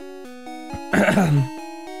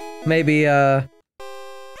 Maybe,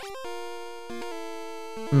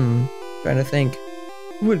 trying to think.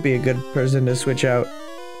 Who would be a good person to switch out?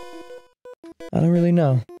 I don't really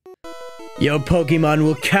know. Your Pokemon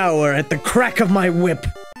will cower at the crack of my whip!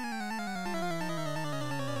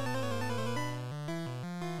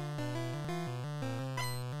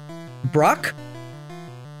 Brock?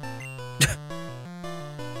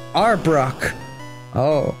 Our Brock.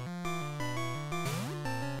 Oh.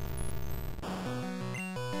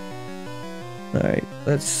 Alright,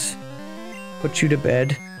 let's put you to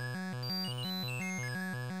bed.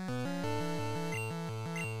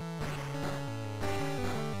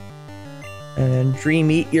 And then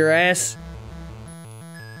Dream Eat your ass.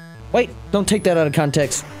 Wait, don't take that out of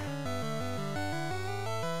context.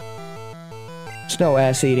 There's no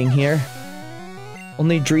ass eating here.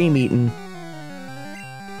 Only dream eating.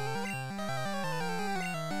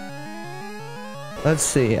 Let's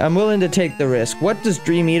see. I'm willing to take the risk. What does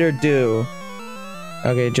Dream Eater do?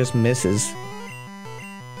 Okay, it just misses.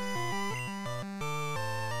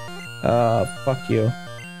 Fuck you.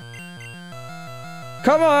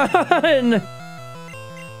 Come on!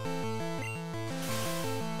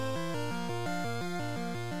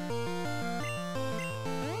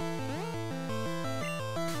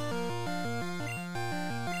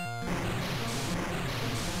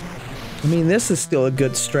 I mean, this is still a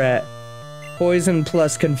good strat. Poison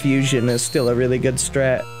plus confusion is still a really good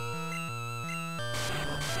strat.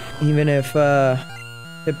 Even if,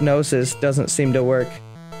 hypnosis doesn't seem to work.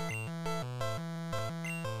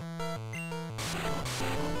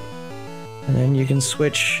 then you can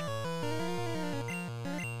switch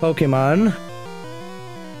Pokemon.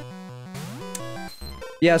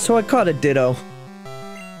 Yeah, so I caught a Ditto.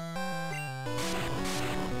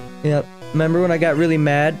 Yep. Remember when I got really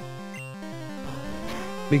mad?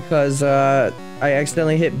 Because, I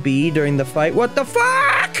accidentally hit B during the fight? What the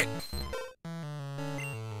fuck?!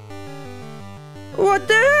 What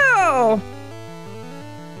the hell?!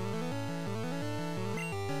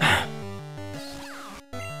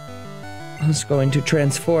 I was going to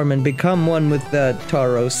transform and become one with the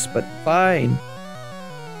Tauros, but fine.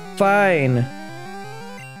 Fine.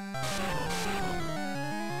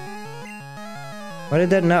 Why did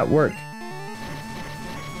that not work?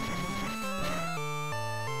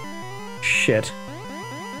 Shit.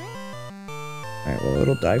 Alright, well,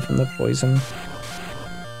 it'll die from the poison.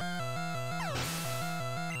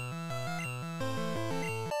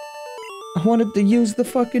 I wanted to use the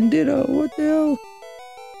fucking Ditto. What the hell?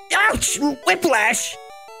 Ouch! Whiplash!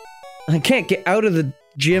 I can't get out of the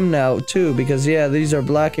gym now, too, because, yeah, these are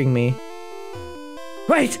blocking me.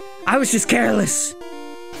 Wait! I was just careless!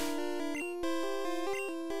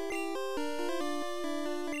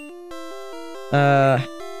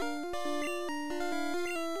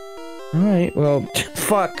 Alright, well,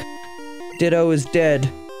 fuck. Ditto is dead.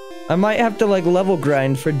 I might have to, like, level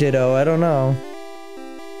grind for Ditto, I don't know.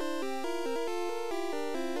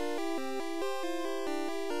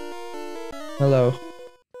 Hello.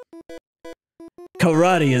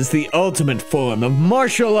 Karate is the ultimate form of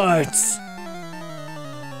martial arts!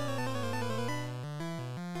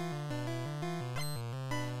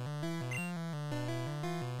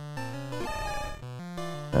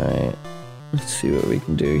 Alright. Let's see what we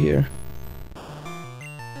can do here.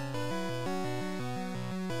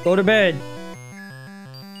 Go to bed!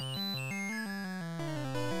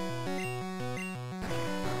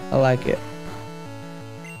 I like it.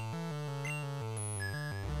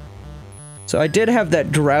 So I did have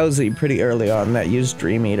that Drowsy pretty early on that used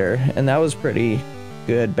Dream Eater, and that was pretty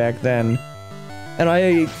good back then. And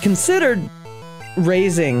I considered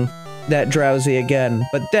raising that Drowsy again,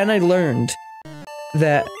 but then I learned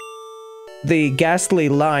that the Ghastly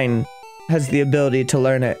line has the ability to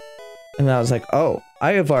learn it. And I was like, oh,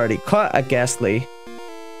 I have already caught a Ghastly.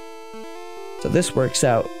 So this works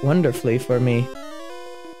out wonderfully for me.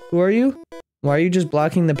 Who are you? Why are you just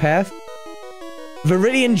blocking the path?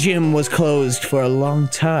 Viridian Gym was closed for a long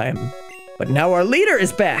time, but now our leader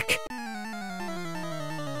is back!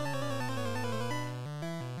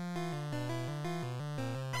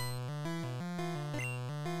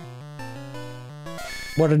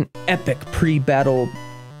 What an epic pre-battle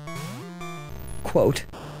quote.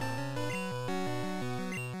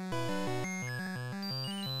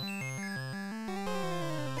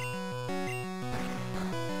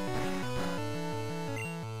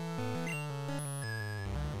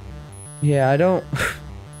 Yeah, I don't...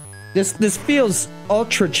 This feels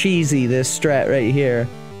ultra cheesy, this strat right here.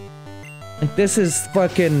 Like, this is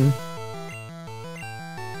fucking...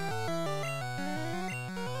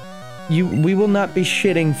 We will not be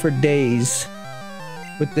shitting for days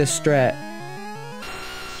with this strat.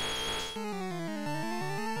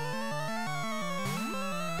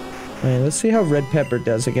 Alright, let's see how Red Pepper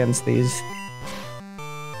does against these.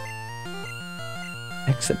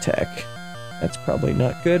 X attack. That's probably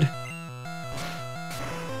not good.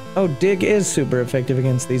 Oh, Dig is super effective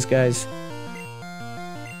against these guys.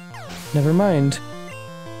 Never mind.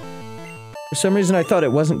 For some reason I thought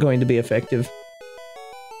it wasn't going to be effective.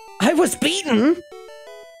 I was beaten!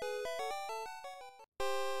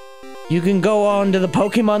 You can go on to the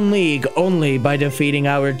Pokemon League only by defeating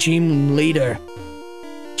our gym leader.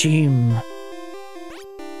 Gym.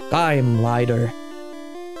 Gaim Lider.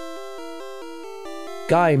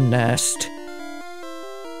 Gaimnast.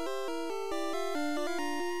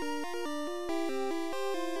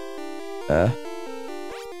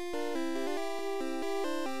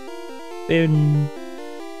 Spin.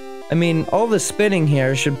 I mean, all the spinning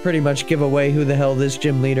here should pretty much give away who the hell this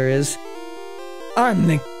gym leader is. I'm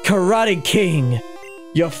the Karate King.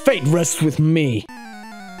 Your fate rests with me.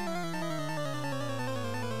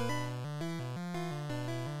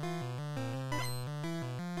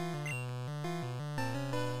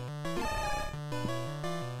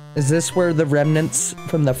 Is this where the remnants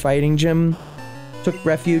from the fighting gym took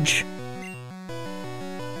refuge?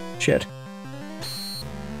 Shit.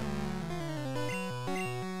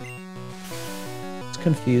 Let's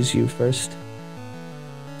confuse you first.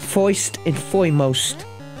 Foist and foremost.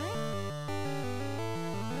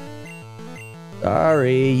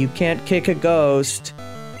 Sorry, you can't kick a ghost.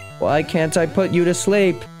 Why can't I put you to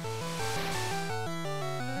sleep?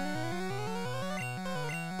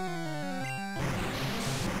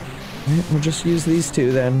 Alright, we'll just use these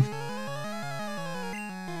two then.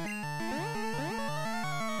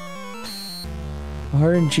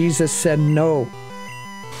 And Jesus said no.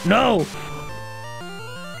 No!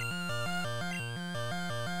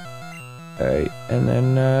 Alright, and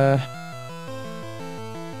then,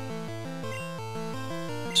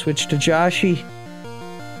 switch to Joshy.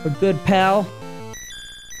 A good pal.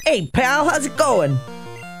 Hey, pal, how's it going?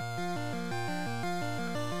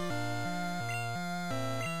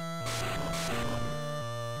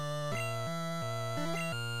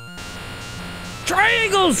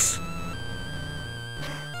 Triangles!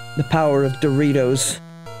 The power of Doritos.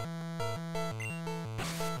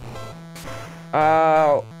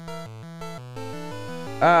 Ow.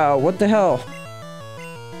 Ow, what the hell?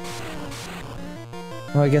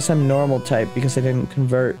 Oh, I guess I'm normal type because I didn't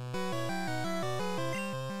convert.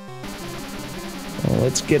 Oh,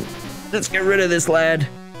 let's get rid of this lad.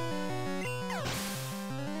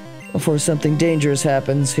 Before something dangerous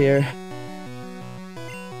happens here.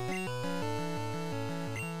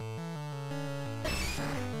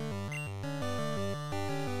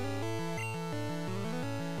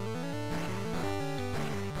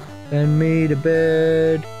 Send me to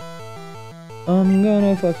bed. I'm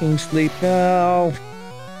gonna fucking sleep now.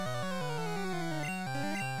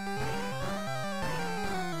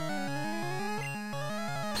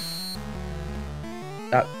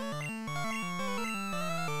 Stop.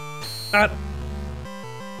 Stop.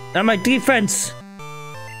 Not my defense.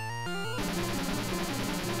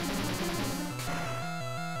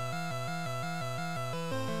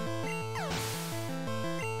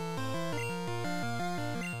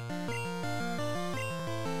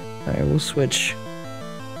 Alright, we'll switch.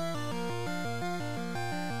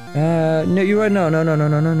 No, you're right. No. I'm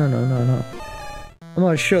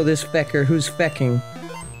gonna show this fecker who's fecking.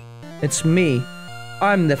 It's me.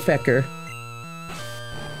 I'm the fecker.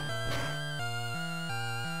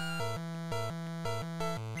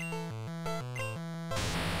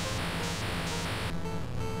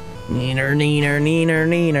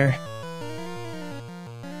 Neener.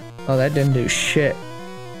 Oh, that didn't do shit.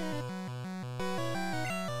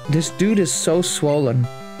 This dude is so swollen.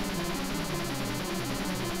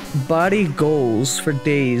 Body goals for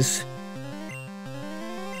days.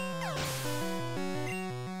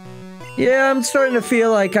 Yeah, I'm starting to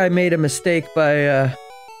feel like I made a mistake by,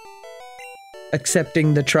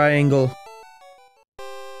 accepting the triangle.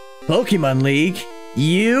 Pokemon League?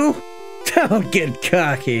 You? Don't get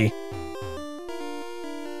cocky.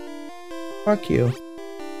 Fuck you.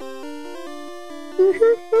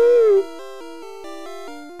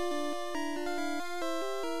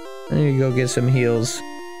 I need to go get some heals.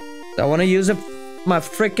 I want to use my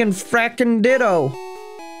frackin' Ditto.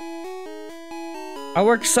 I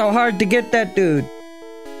worked so hard to get that dude.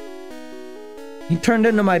 He turned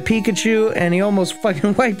into my Pikachu and he almost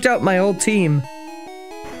fucking wiped out my whole team.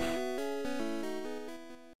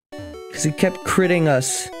 Because he kept critting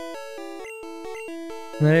us.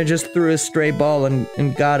 And then I just threw a stray ball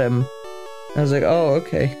and got him. I was like, oh,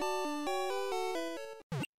 okay.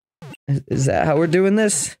 Is that how we're doing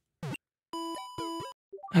this?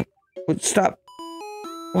 Stop.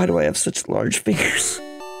 Why do I have such large fingers?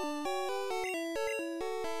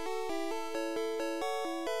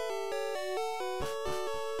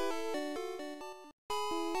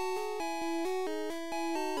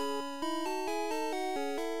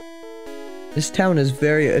 This town is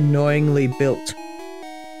very annoyingly built.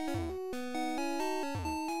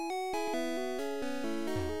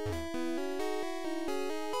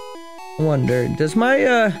 I wonder, does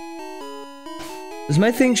my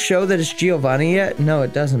thing show that it's Giovanni yet? No,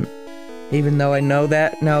 it doesn't. Even though I know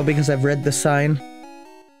that now because I've read the sign.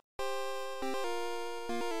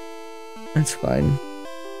 That's fine.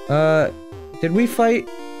 Did we fight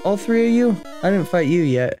all three of you? I didn't fight you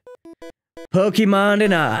yet. Pokemon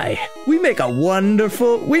and I, we make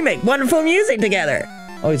wonderful music together.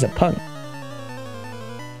 Oh, he's a punk.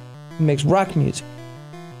 He makes rock music.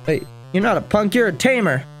 Wait, you're not a punk, you're a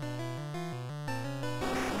tamer.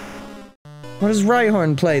 What does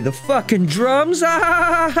Rhyhorn play? The fucking drums?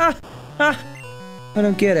 I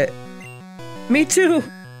don't get it. Me too.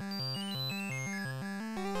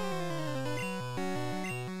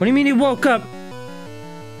 What do you mean he woke up?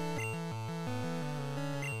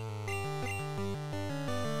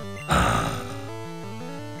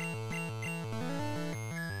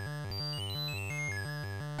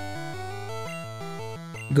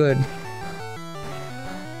 Good.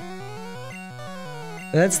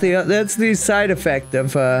 That's the side effect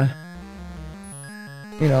of, you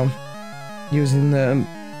know, using the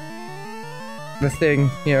thing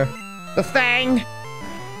here. The thing!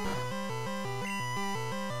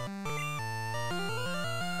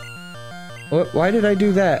 What? Why did I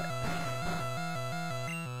do that?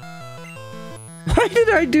 Why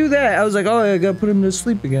did I do that? I was like, oh, I gotta put him to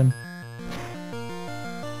sleep again.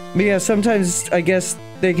 But yeah, sometimes I guess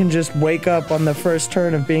they can just wake up on the first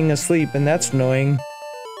turn of being asleep, and that's annoying.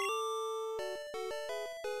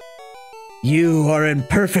 You are in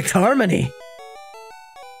perfect harmony.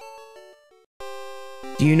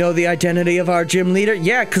 Do you know the identity of our gym leader?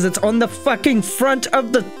 Yeah, because it's on the fucking front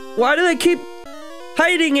of the... Why do they keep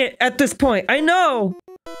hiding it at this point? I know!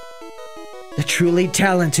 The truly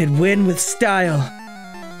talented win with style.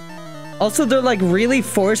 Also, they're like really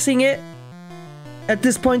forcing it. At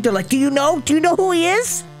this point, they're like, do you know? Do you know who he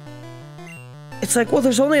is? It's like, well,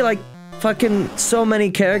 there's only like fucking so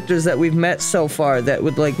many characters that we've met so far that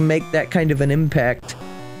would like make that kind of an impact.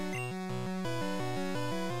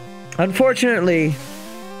 Unfortunately,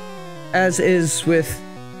 as is with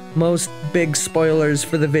most big spoilers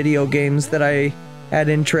for the video games that I had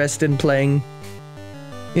interest in playing,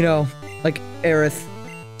 you know, like Aerith,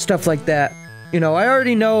 stuff like that. You know, I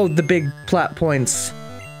already know the big plot points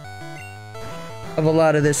of a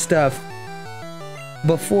lot of this stuff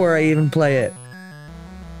before I even play it.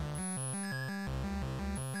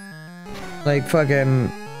 Like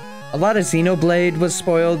fucking... A lot of Xenoblade was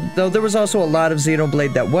spoiled, though there was also a lot of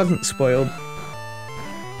Xenoblade that wasn't spoiled.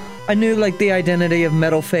 I knew like the identity of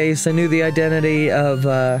Metal Face, I knew the identity of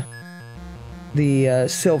the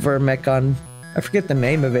Silver Mechon. I forget the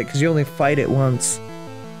name of it, because you only fight it once.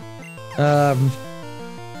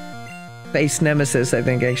 Face Nemesis, I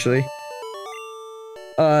think, actually.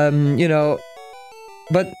 You know,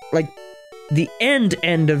 but, like, the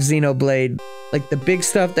end of Xenoblade, like, the big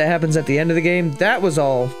stuff that happens at the end of the game, that was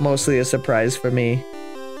all mostly a surprise for me.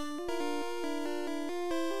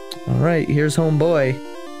 Alright, here's homeboy.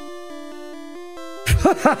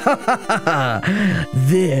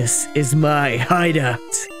 This is my hideout.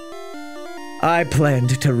 I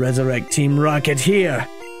planned to resurrect Team Rocket here,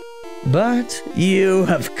 but you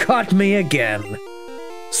have caught me again.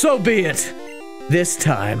 So be it. This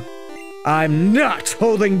time, I'm not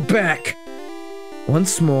holding back.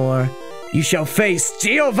 Once more, you shall face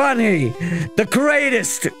Giovanni, the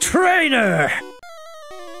greatest trainer!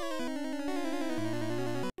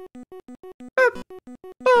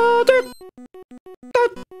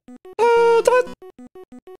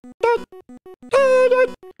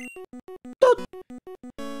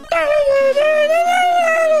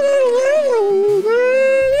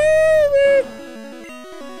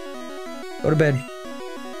 Go to bed.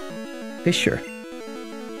 Fisher.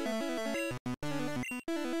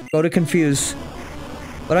 Go to confuse.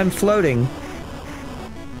 But I'm floating.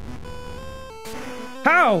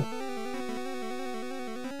 How?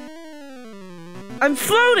 I'm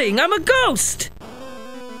floating! I'm a ghost!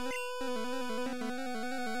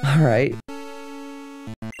 Alright.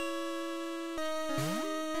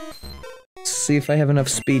 Let's see if I have enough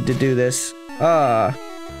speed to do this. Ah.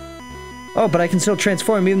 Oh, but I can still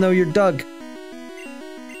transform even though you're Doug.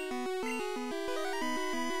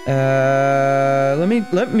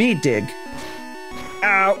 Let me dig.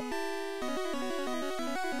 Ow.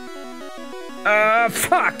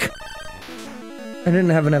 Fuck! I didn't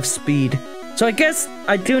have enough speed. So I guess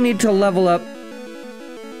I do need to level up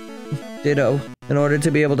Ditto in order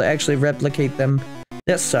to be able to actually replicate them.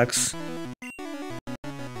 That sucks.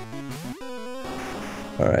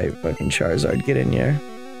 Alright, fucking Charizard, get in here.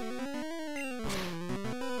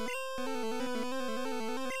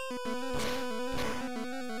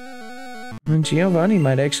 And Giovanni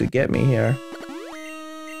might actually get me here.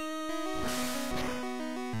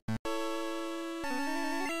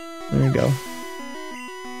 There we go.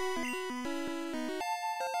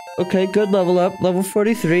 Okay, good level up. Level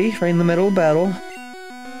 43, right in the middle of battle.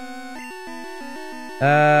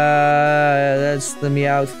 That's the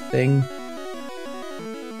Meowth thing.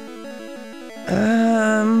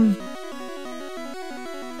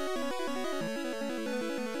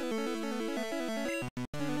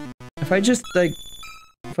 If I just, like,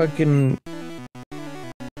 fucking...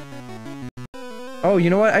 Oh, you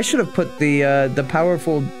know what? I should have put the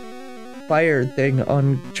powerful fire thing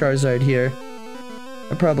on Charizard here.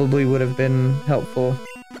 That probably would have been helpful.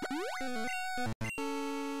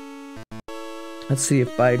 Let's see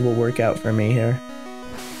if Bide will work out for me here.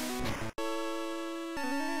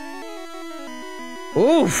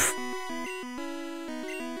 Oof!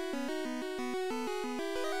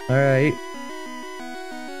 Alright.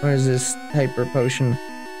 Where's this hyper potion?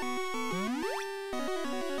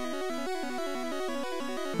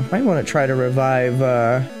 I might want to try to revive,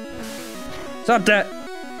 Stop that!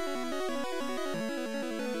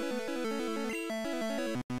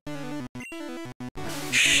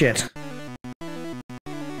 Shit.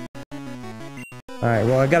 Alright,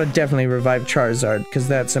 well, I gotta definitely revive Charizard, because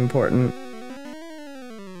that's important.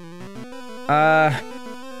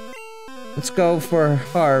 Let's go for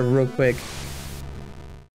Har real quick.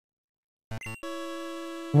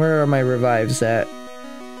 Where are my revives at?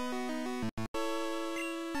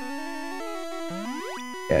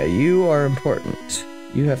 Yeah, you are important.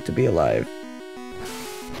 You have to be alive.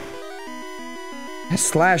 That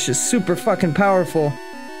slash is super fucking powerful.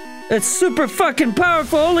 It's super fucking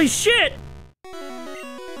powerful, holy shit!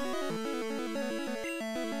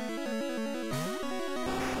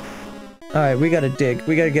 Alright, we gotta dig.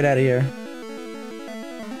 We gotta get out of here.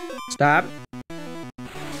 Stop.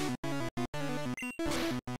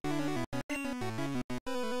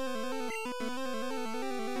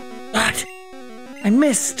 What? I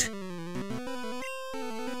missed!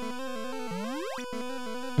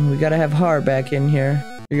 We gotta have Har back in here.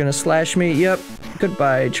 You're gonna slash me? Yep.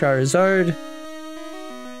 Goodbye, Charizard.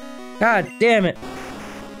 God damn it!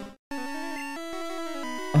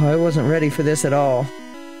 Oh, I wasn't ready for this at all.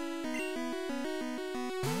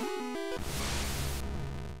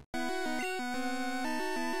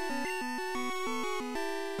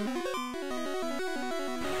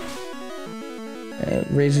 It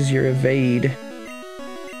raises your evade.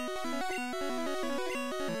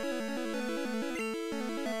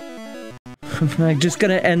 Am I just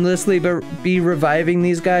gonna endlessly be reviving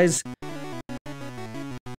these guys?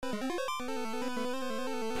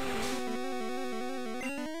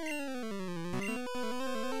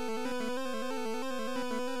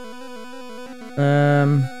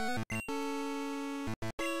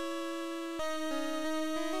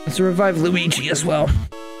 Let's revive Luigi as well.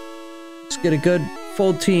 Let's get a good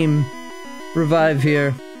full team revive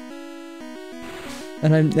here.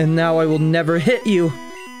 And now I will never hit you.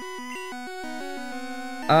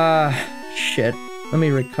 Shit. Let me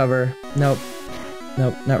recover. Nope.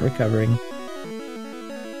 Nope, not recovering.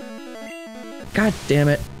 God damn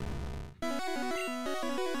it.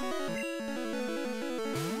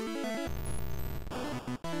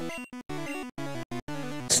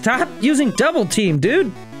 Stop using double team,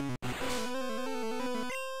 dude!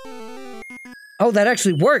 Oh, that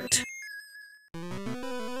actually worked!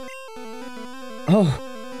 Oh,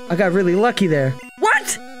 I got really lucky there.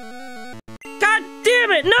 What?! God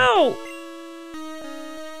damn it, no!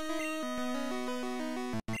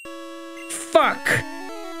 Fuck!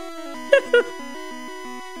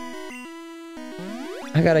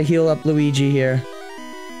 I gotta heal up Luigi here.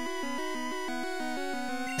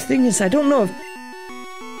 The thing is, I don't know if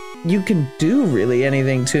you can do really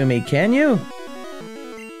anything to me, can you?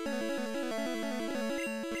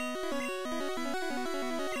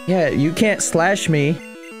 Yeah, you can't slash me.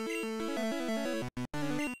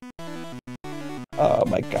 Oh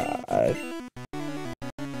my god.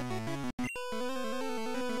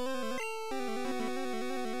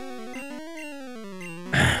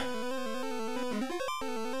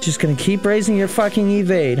 Just gonna keep raising your fucking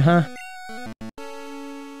evade, huh?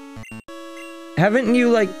 Haven't you,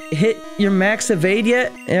 like, hit your max evade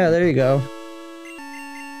yet? Yeah, there you go.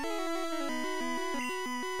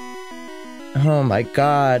 Oh my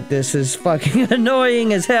god, this is fucking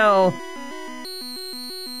annoying as hell.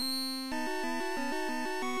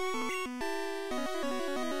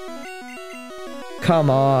 Come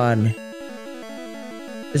on.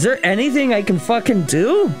 Is there anything I can fucking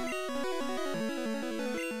do?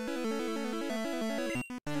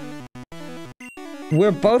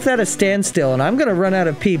 We're both at a standstill, and I'm gonna run out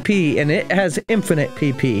of PP, and it has infinite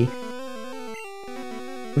PP.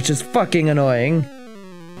 Which is fucking annoying.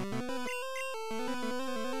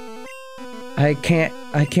 I can't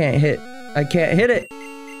hit it.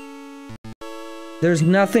 There's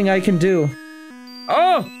nothing I can do.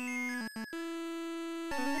 Oh!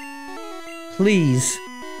 Please.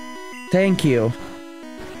 Thank you.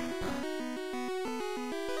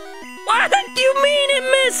 What do you mean it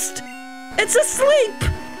missed? It's asleep!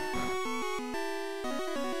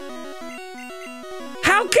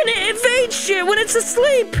 How can it evade shit when it's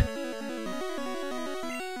asleep?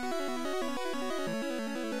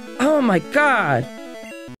 Oh my god!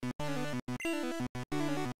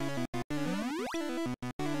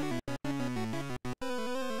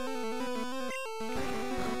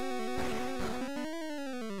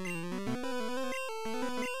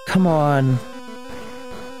 Come on.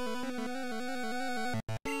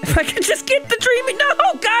 If I could just get the dreaming— no!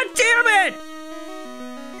 God damn it!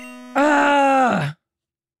 Ah!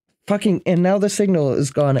 Fucking— and now the signal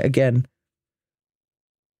is gone again.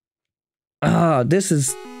 Ah, this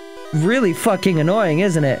is really fucking annoying,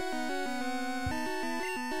 isn't it?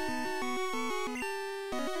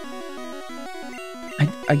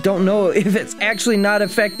 I don't know if it's actually not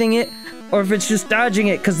affecting it, or if it's just dodging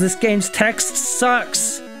it, because this game's text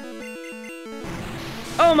sucks.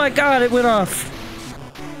 Oh my god, it went off.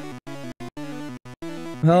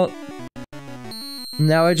 Well,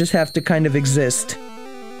 now I just have to kind of exist.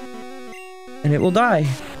 And it will die.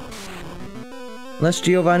 Unless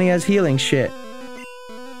Giovanni has healing shit.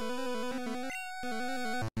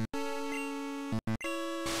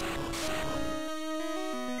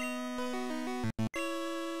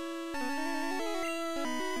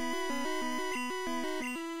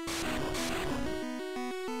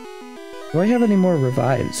 Do I have any more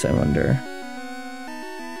revives, I wonder?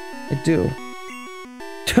 I do.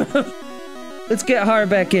 Let's get Har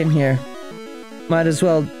back in here. Might as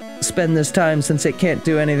well spend this time since it can't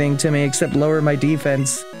do anything to me except lower my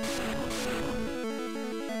defense.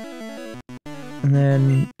 And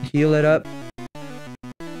then heal it up.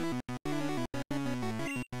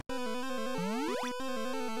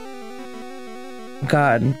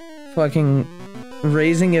 God, fucking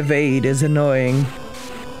raising evade is annoying.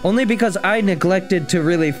 Only because I neglected to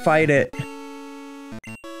really fight it.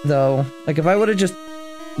 Though, like if I would have just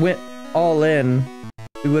went all in,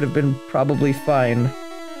 we would have been probably fine.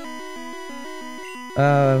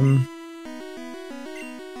 Can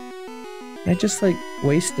I just like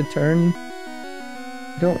waste a turn?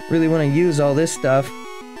 I don't really want to use all this stuff.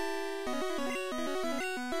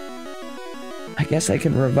 I guess I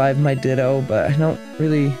can revive my Ditto, but I don't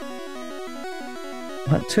really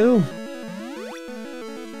want to.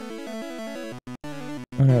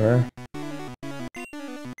 Whatever.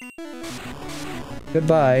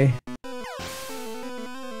 Goodbye.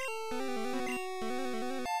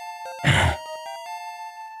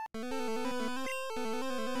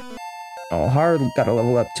 Oh, Har gotta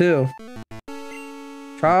level up too.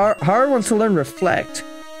 Har wants to learn Reflect.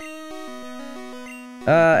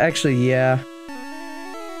 Actually, yeah.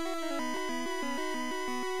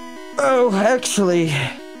 Oh, actually.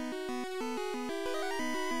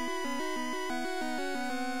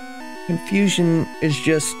 Confusion is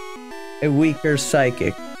just a weaker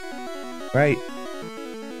psychic, right?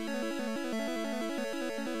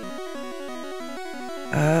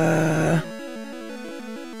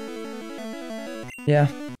 Yeah,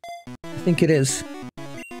 I think it is.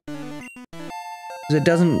 'Cause it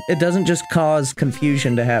doesn't just cause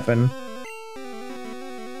confusion to happen.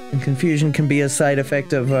 And confusion can be a side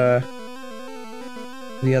effect of,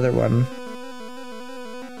 the other one.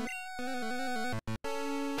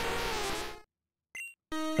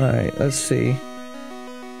 Alright, let's see.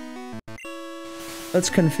 Let's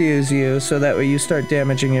confuse you so that way you start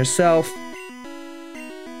damaging yourself.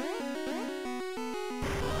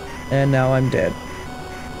 And now I'm dead.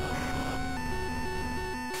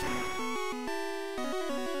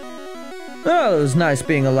 Oh, it was nice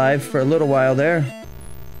being alive for a little while there.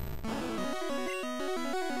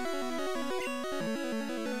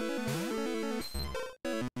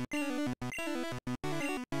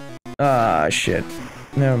 Ah, shit.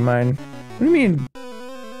 Never mind. What do you mean?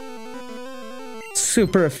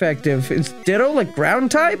 Super effective. Is Ditto like ground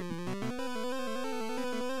type?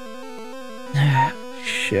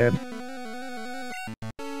 Shit.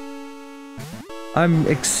 I'm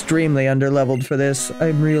extremely underleveled for this.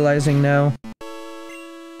 I'm realizing now.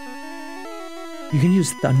 You can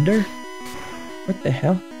use thunder? What the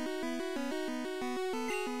hell?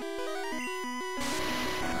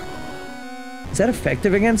 Is that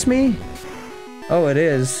effective against me? Oh, it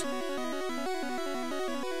is.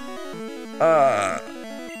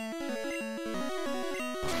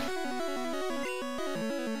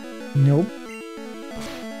 Nope.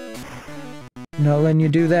 Not letting you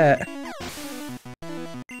do that.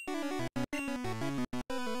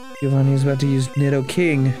 Giovanni's about to use Nido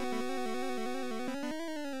King.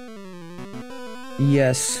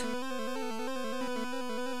 Yes.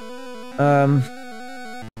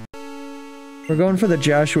 We're going for the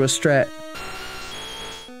Joshua strat.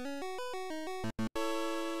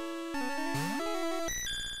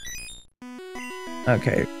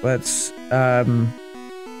 Okay, let's,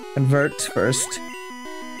 convert first.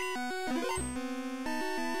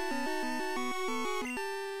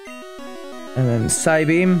 And then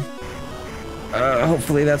Psybeam.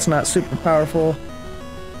 Hopefully that's not super powerful.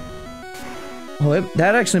 Oh,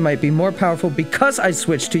 that actually might be more powerful because I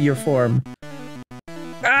switched to your form.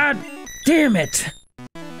 Ah, damn it!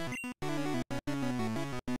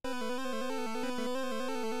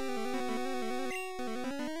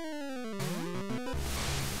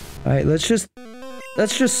 Alright, let's just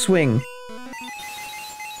swing.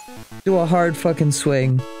 Do a hard fucking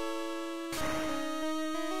swing.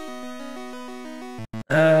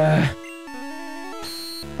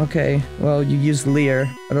 Okay, well, you used Leer.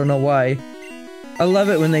 I don't know why. I love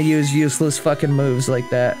it when they use useless fucking moves like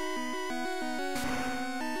that.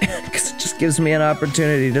 Because it just gives me an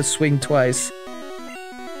opportunity to swing twice.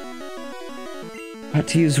 Had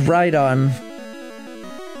to use Rhydon.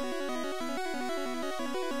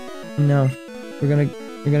 No. We're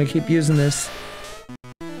gonna keep using this.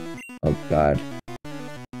 Oh god.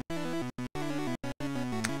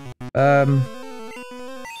 Yeah,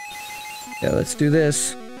 let's do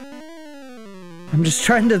this. I'm just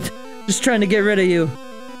trying to get rid of you.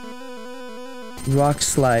 Rock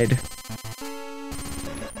slide.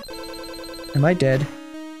 Am I dead?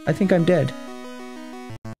 I think I'm dead.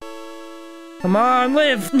 Come on,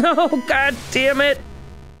 live! No, god damn it!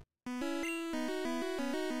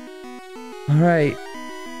 Alright.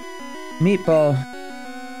 Meatball.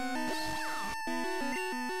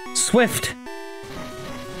 Swift!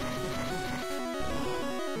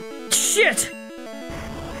 Shit!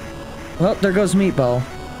 Well, there goes Meatball.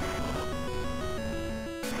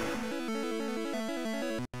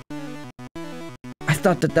 I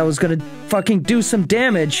thought that was gonna fucking do some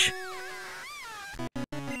damage.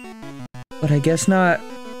 But I guess not.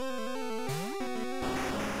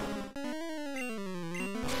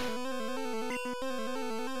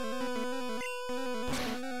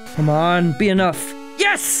 Come on, be enough.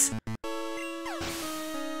 Yes!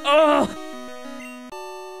 Oh!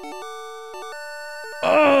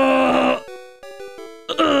 Oh!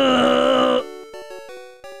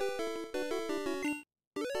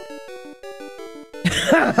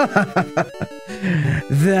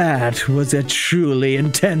 That was a truly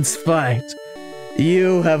intense fight.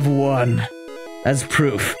 You have won. As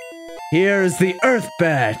proof, here is the Earth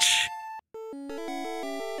Badge.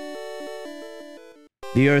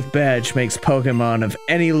 The Earth Badge makes Pokémon of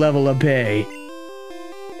any level obey.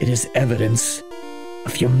 It is evidence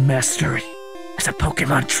of your mastery as a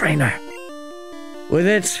Pokémon trainer. With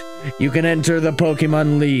it, you can enter the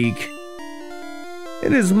Pokémon League.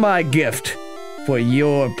 It is my gift for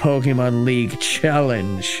your Pokémon League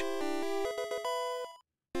challenge.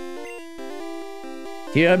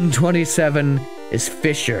 TM27 is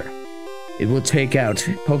Fisher. It will take out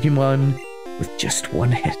Pokémon with just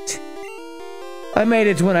one hit. I made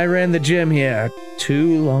it when I ran the gym here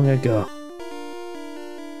too long ago.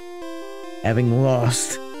 Having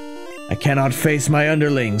lost, I cannot face my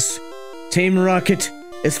underlings. Team Rocket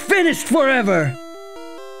is finished forever!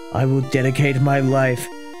 I will dedicate my life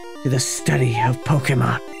to the study of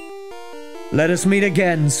Pokémon. Let us meet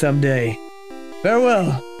again someday.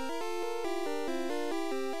 Farewell!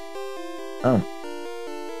 Oh.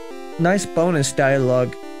 Nice bonus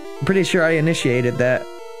dialogue. I'm pretty sure I initiated that.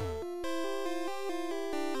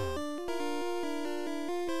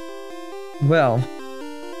 Well.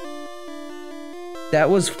 That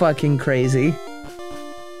was fucking crazy.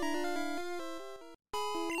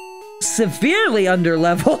 Severely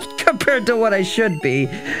underleveled compared to what I should be.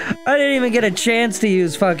 I didn't even get a chance to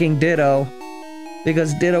use fucking Ditto.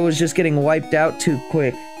 Because Ditto was just getting wiped out too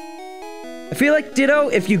quick. I feel like Ditto,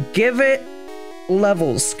 if you give it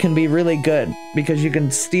levels, can be really good. Because you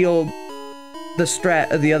can steal the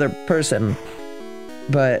strat of the other person.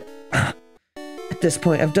 But at this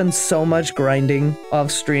point, I've done so much grinding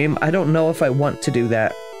off stream, I don't know if I want to do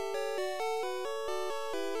that.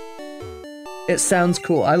 It sounds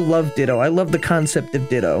cool. I love Ditto. I love the concept of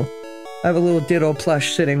Ditto. I have a little Ditto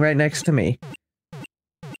plush sitting right next to me.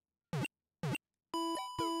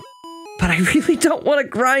 But I really don't want to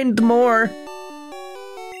grind more.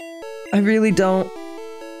 I really don't.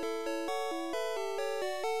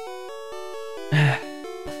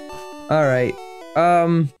 Alright.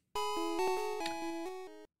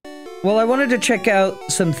 Well, I wanted to check out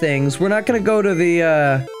some things. We're not gonna go to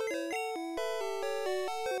the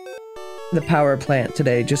power plant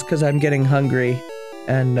today, just because I'm getting hungry.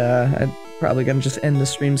 And, I'm probably gonna just end the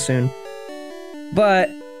stream soon. But,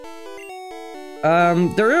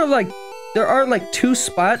 there are like 2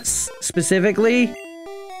 spots, specifically,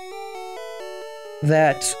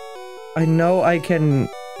 that I know I can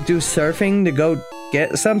do surfing to go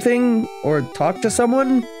get something, or talk to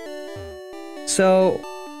someone. So,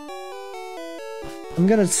 I'm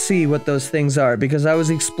gonna see what those things are, because I was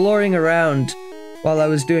exploring around while I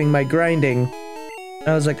was doing my grinding. And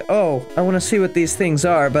I was like, oh, I want to see what these things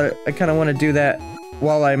are, but I kind of want to do that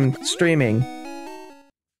while I'm streaming.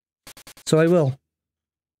 So I will.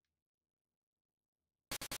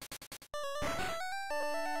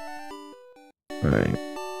 Alright,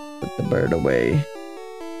 put the bird away.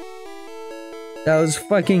 That was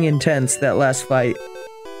fucking intense, that last fight.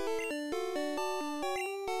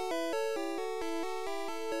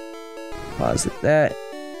 Deposit that.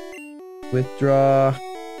 Withdraw.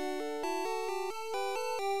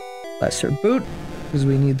 Lesser boot, because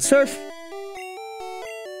we need surf.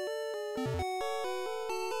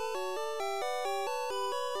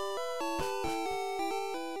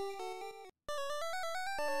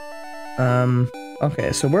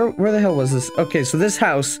 Okay, so where the hell was this? Okay, so this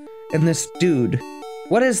house and this dude.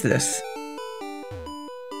 What is this?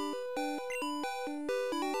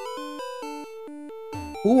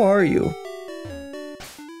 Who are you?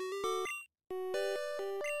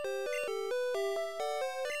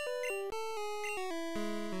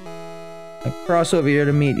 I cross over here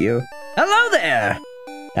to meet you. Hello there!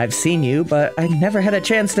 I've seen you, but I never had a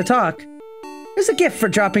chance to talk. Here's a gift for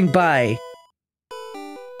dropping by.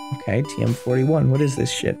 Okay, TM41, what is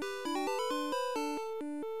this shit?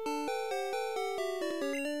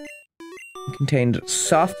 Contained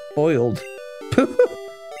soft boiled. Is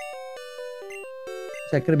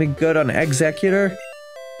that gonna be good on Executor?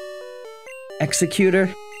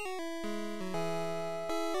 Executor?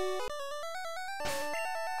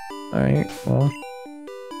 Alright, well.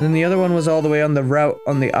 And then the other one was all the way on the route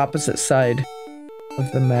on the opposite side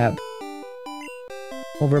of the map.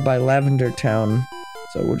 Over by Lavender Town.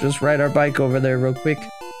 So we'll just ride our bike over there real quick.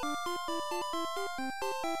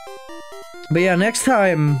 But yeah, next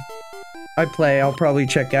time I play, I'll probably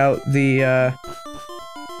check out the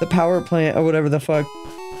power plant or whatever the fuck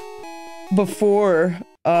before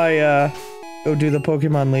I go do the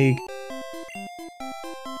Pokemon League.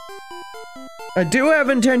 I do have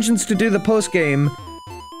intentions to do the post game,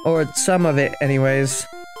 or some of it anyways.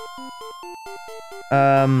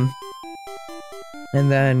 And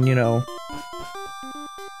then, you know,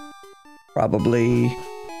 probably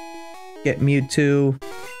get Mewtwo,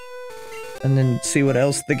 and then see what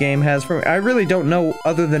else the game has for me. I really don't know,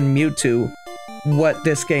 other than Mewtwo, what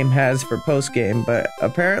this game has for post-game, but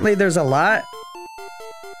apparently there's a lot.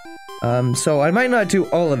 So I might not do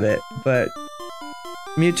all of it, but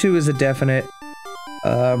Mewtwo is a definite.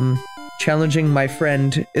 Challenging my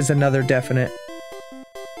friend is another definite.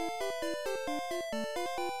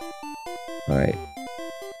 Alright.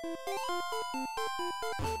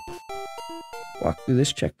 Walk through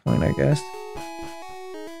this checkpoint, I guess.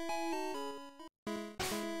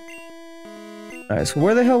 Alright, so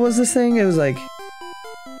where the hell was this thing? It was like...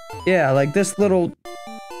 yeah, like this little...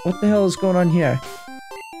 what the hell is going on here?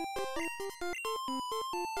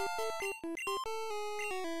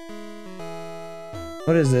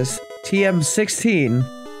 What is this? TM16.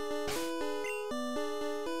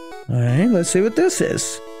 Alright, let's see what this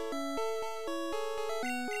is.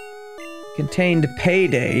 Contained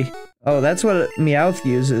Payday. Oh, that's what Meowth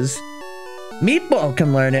uses. Meatball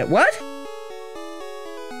can learn it. What?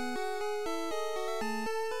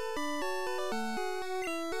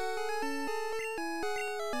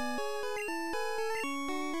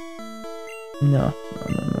 No.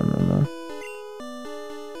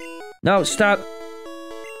 No, stop.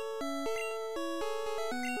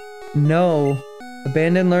 No.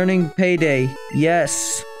 Abandoned learning Payday.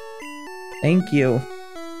 Yes. Thank you.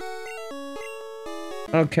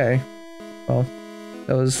 Okay. Well,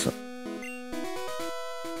 that was...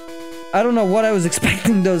 I don't know what I was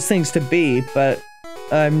expecting those things to be, but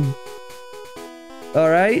I'm...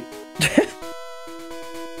 alright?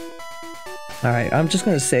 Alright, I'm just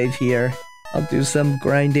gonna save here. I'll do some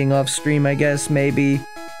grinding off stream, I guess, maybe.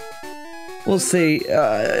 We'll see.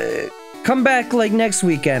 Come back, like, next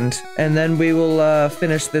weekend, and then we will,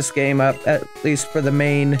 finish this game up, at least for the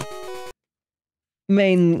main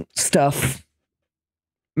stuff.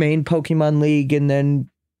 Main Pokemon League, and then,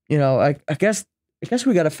 you know, I guess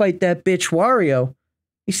we gotta fight that bitch Wario.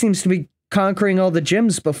 He seems to be conquering all the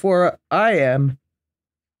gyms before I am.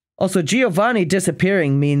 Also, Giovanni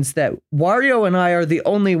disappearing means that Wario and I are the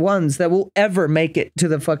only ones that will ever make it to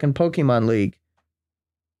the fucking Pokemon League.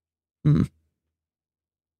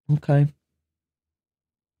 Okay.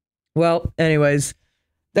 Well, anyways,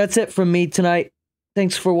 that's it from me tonight.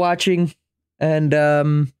 Thanks for watching, and,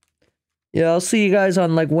 yeah, I'll see you guys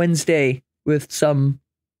on, like, Wednesday with some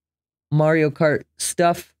Mario Kart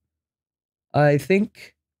stuff, I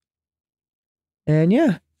think. And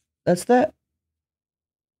yeah, that's that.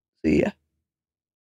 See ya.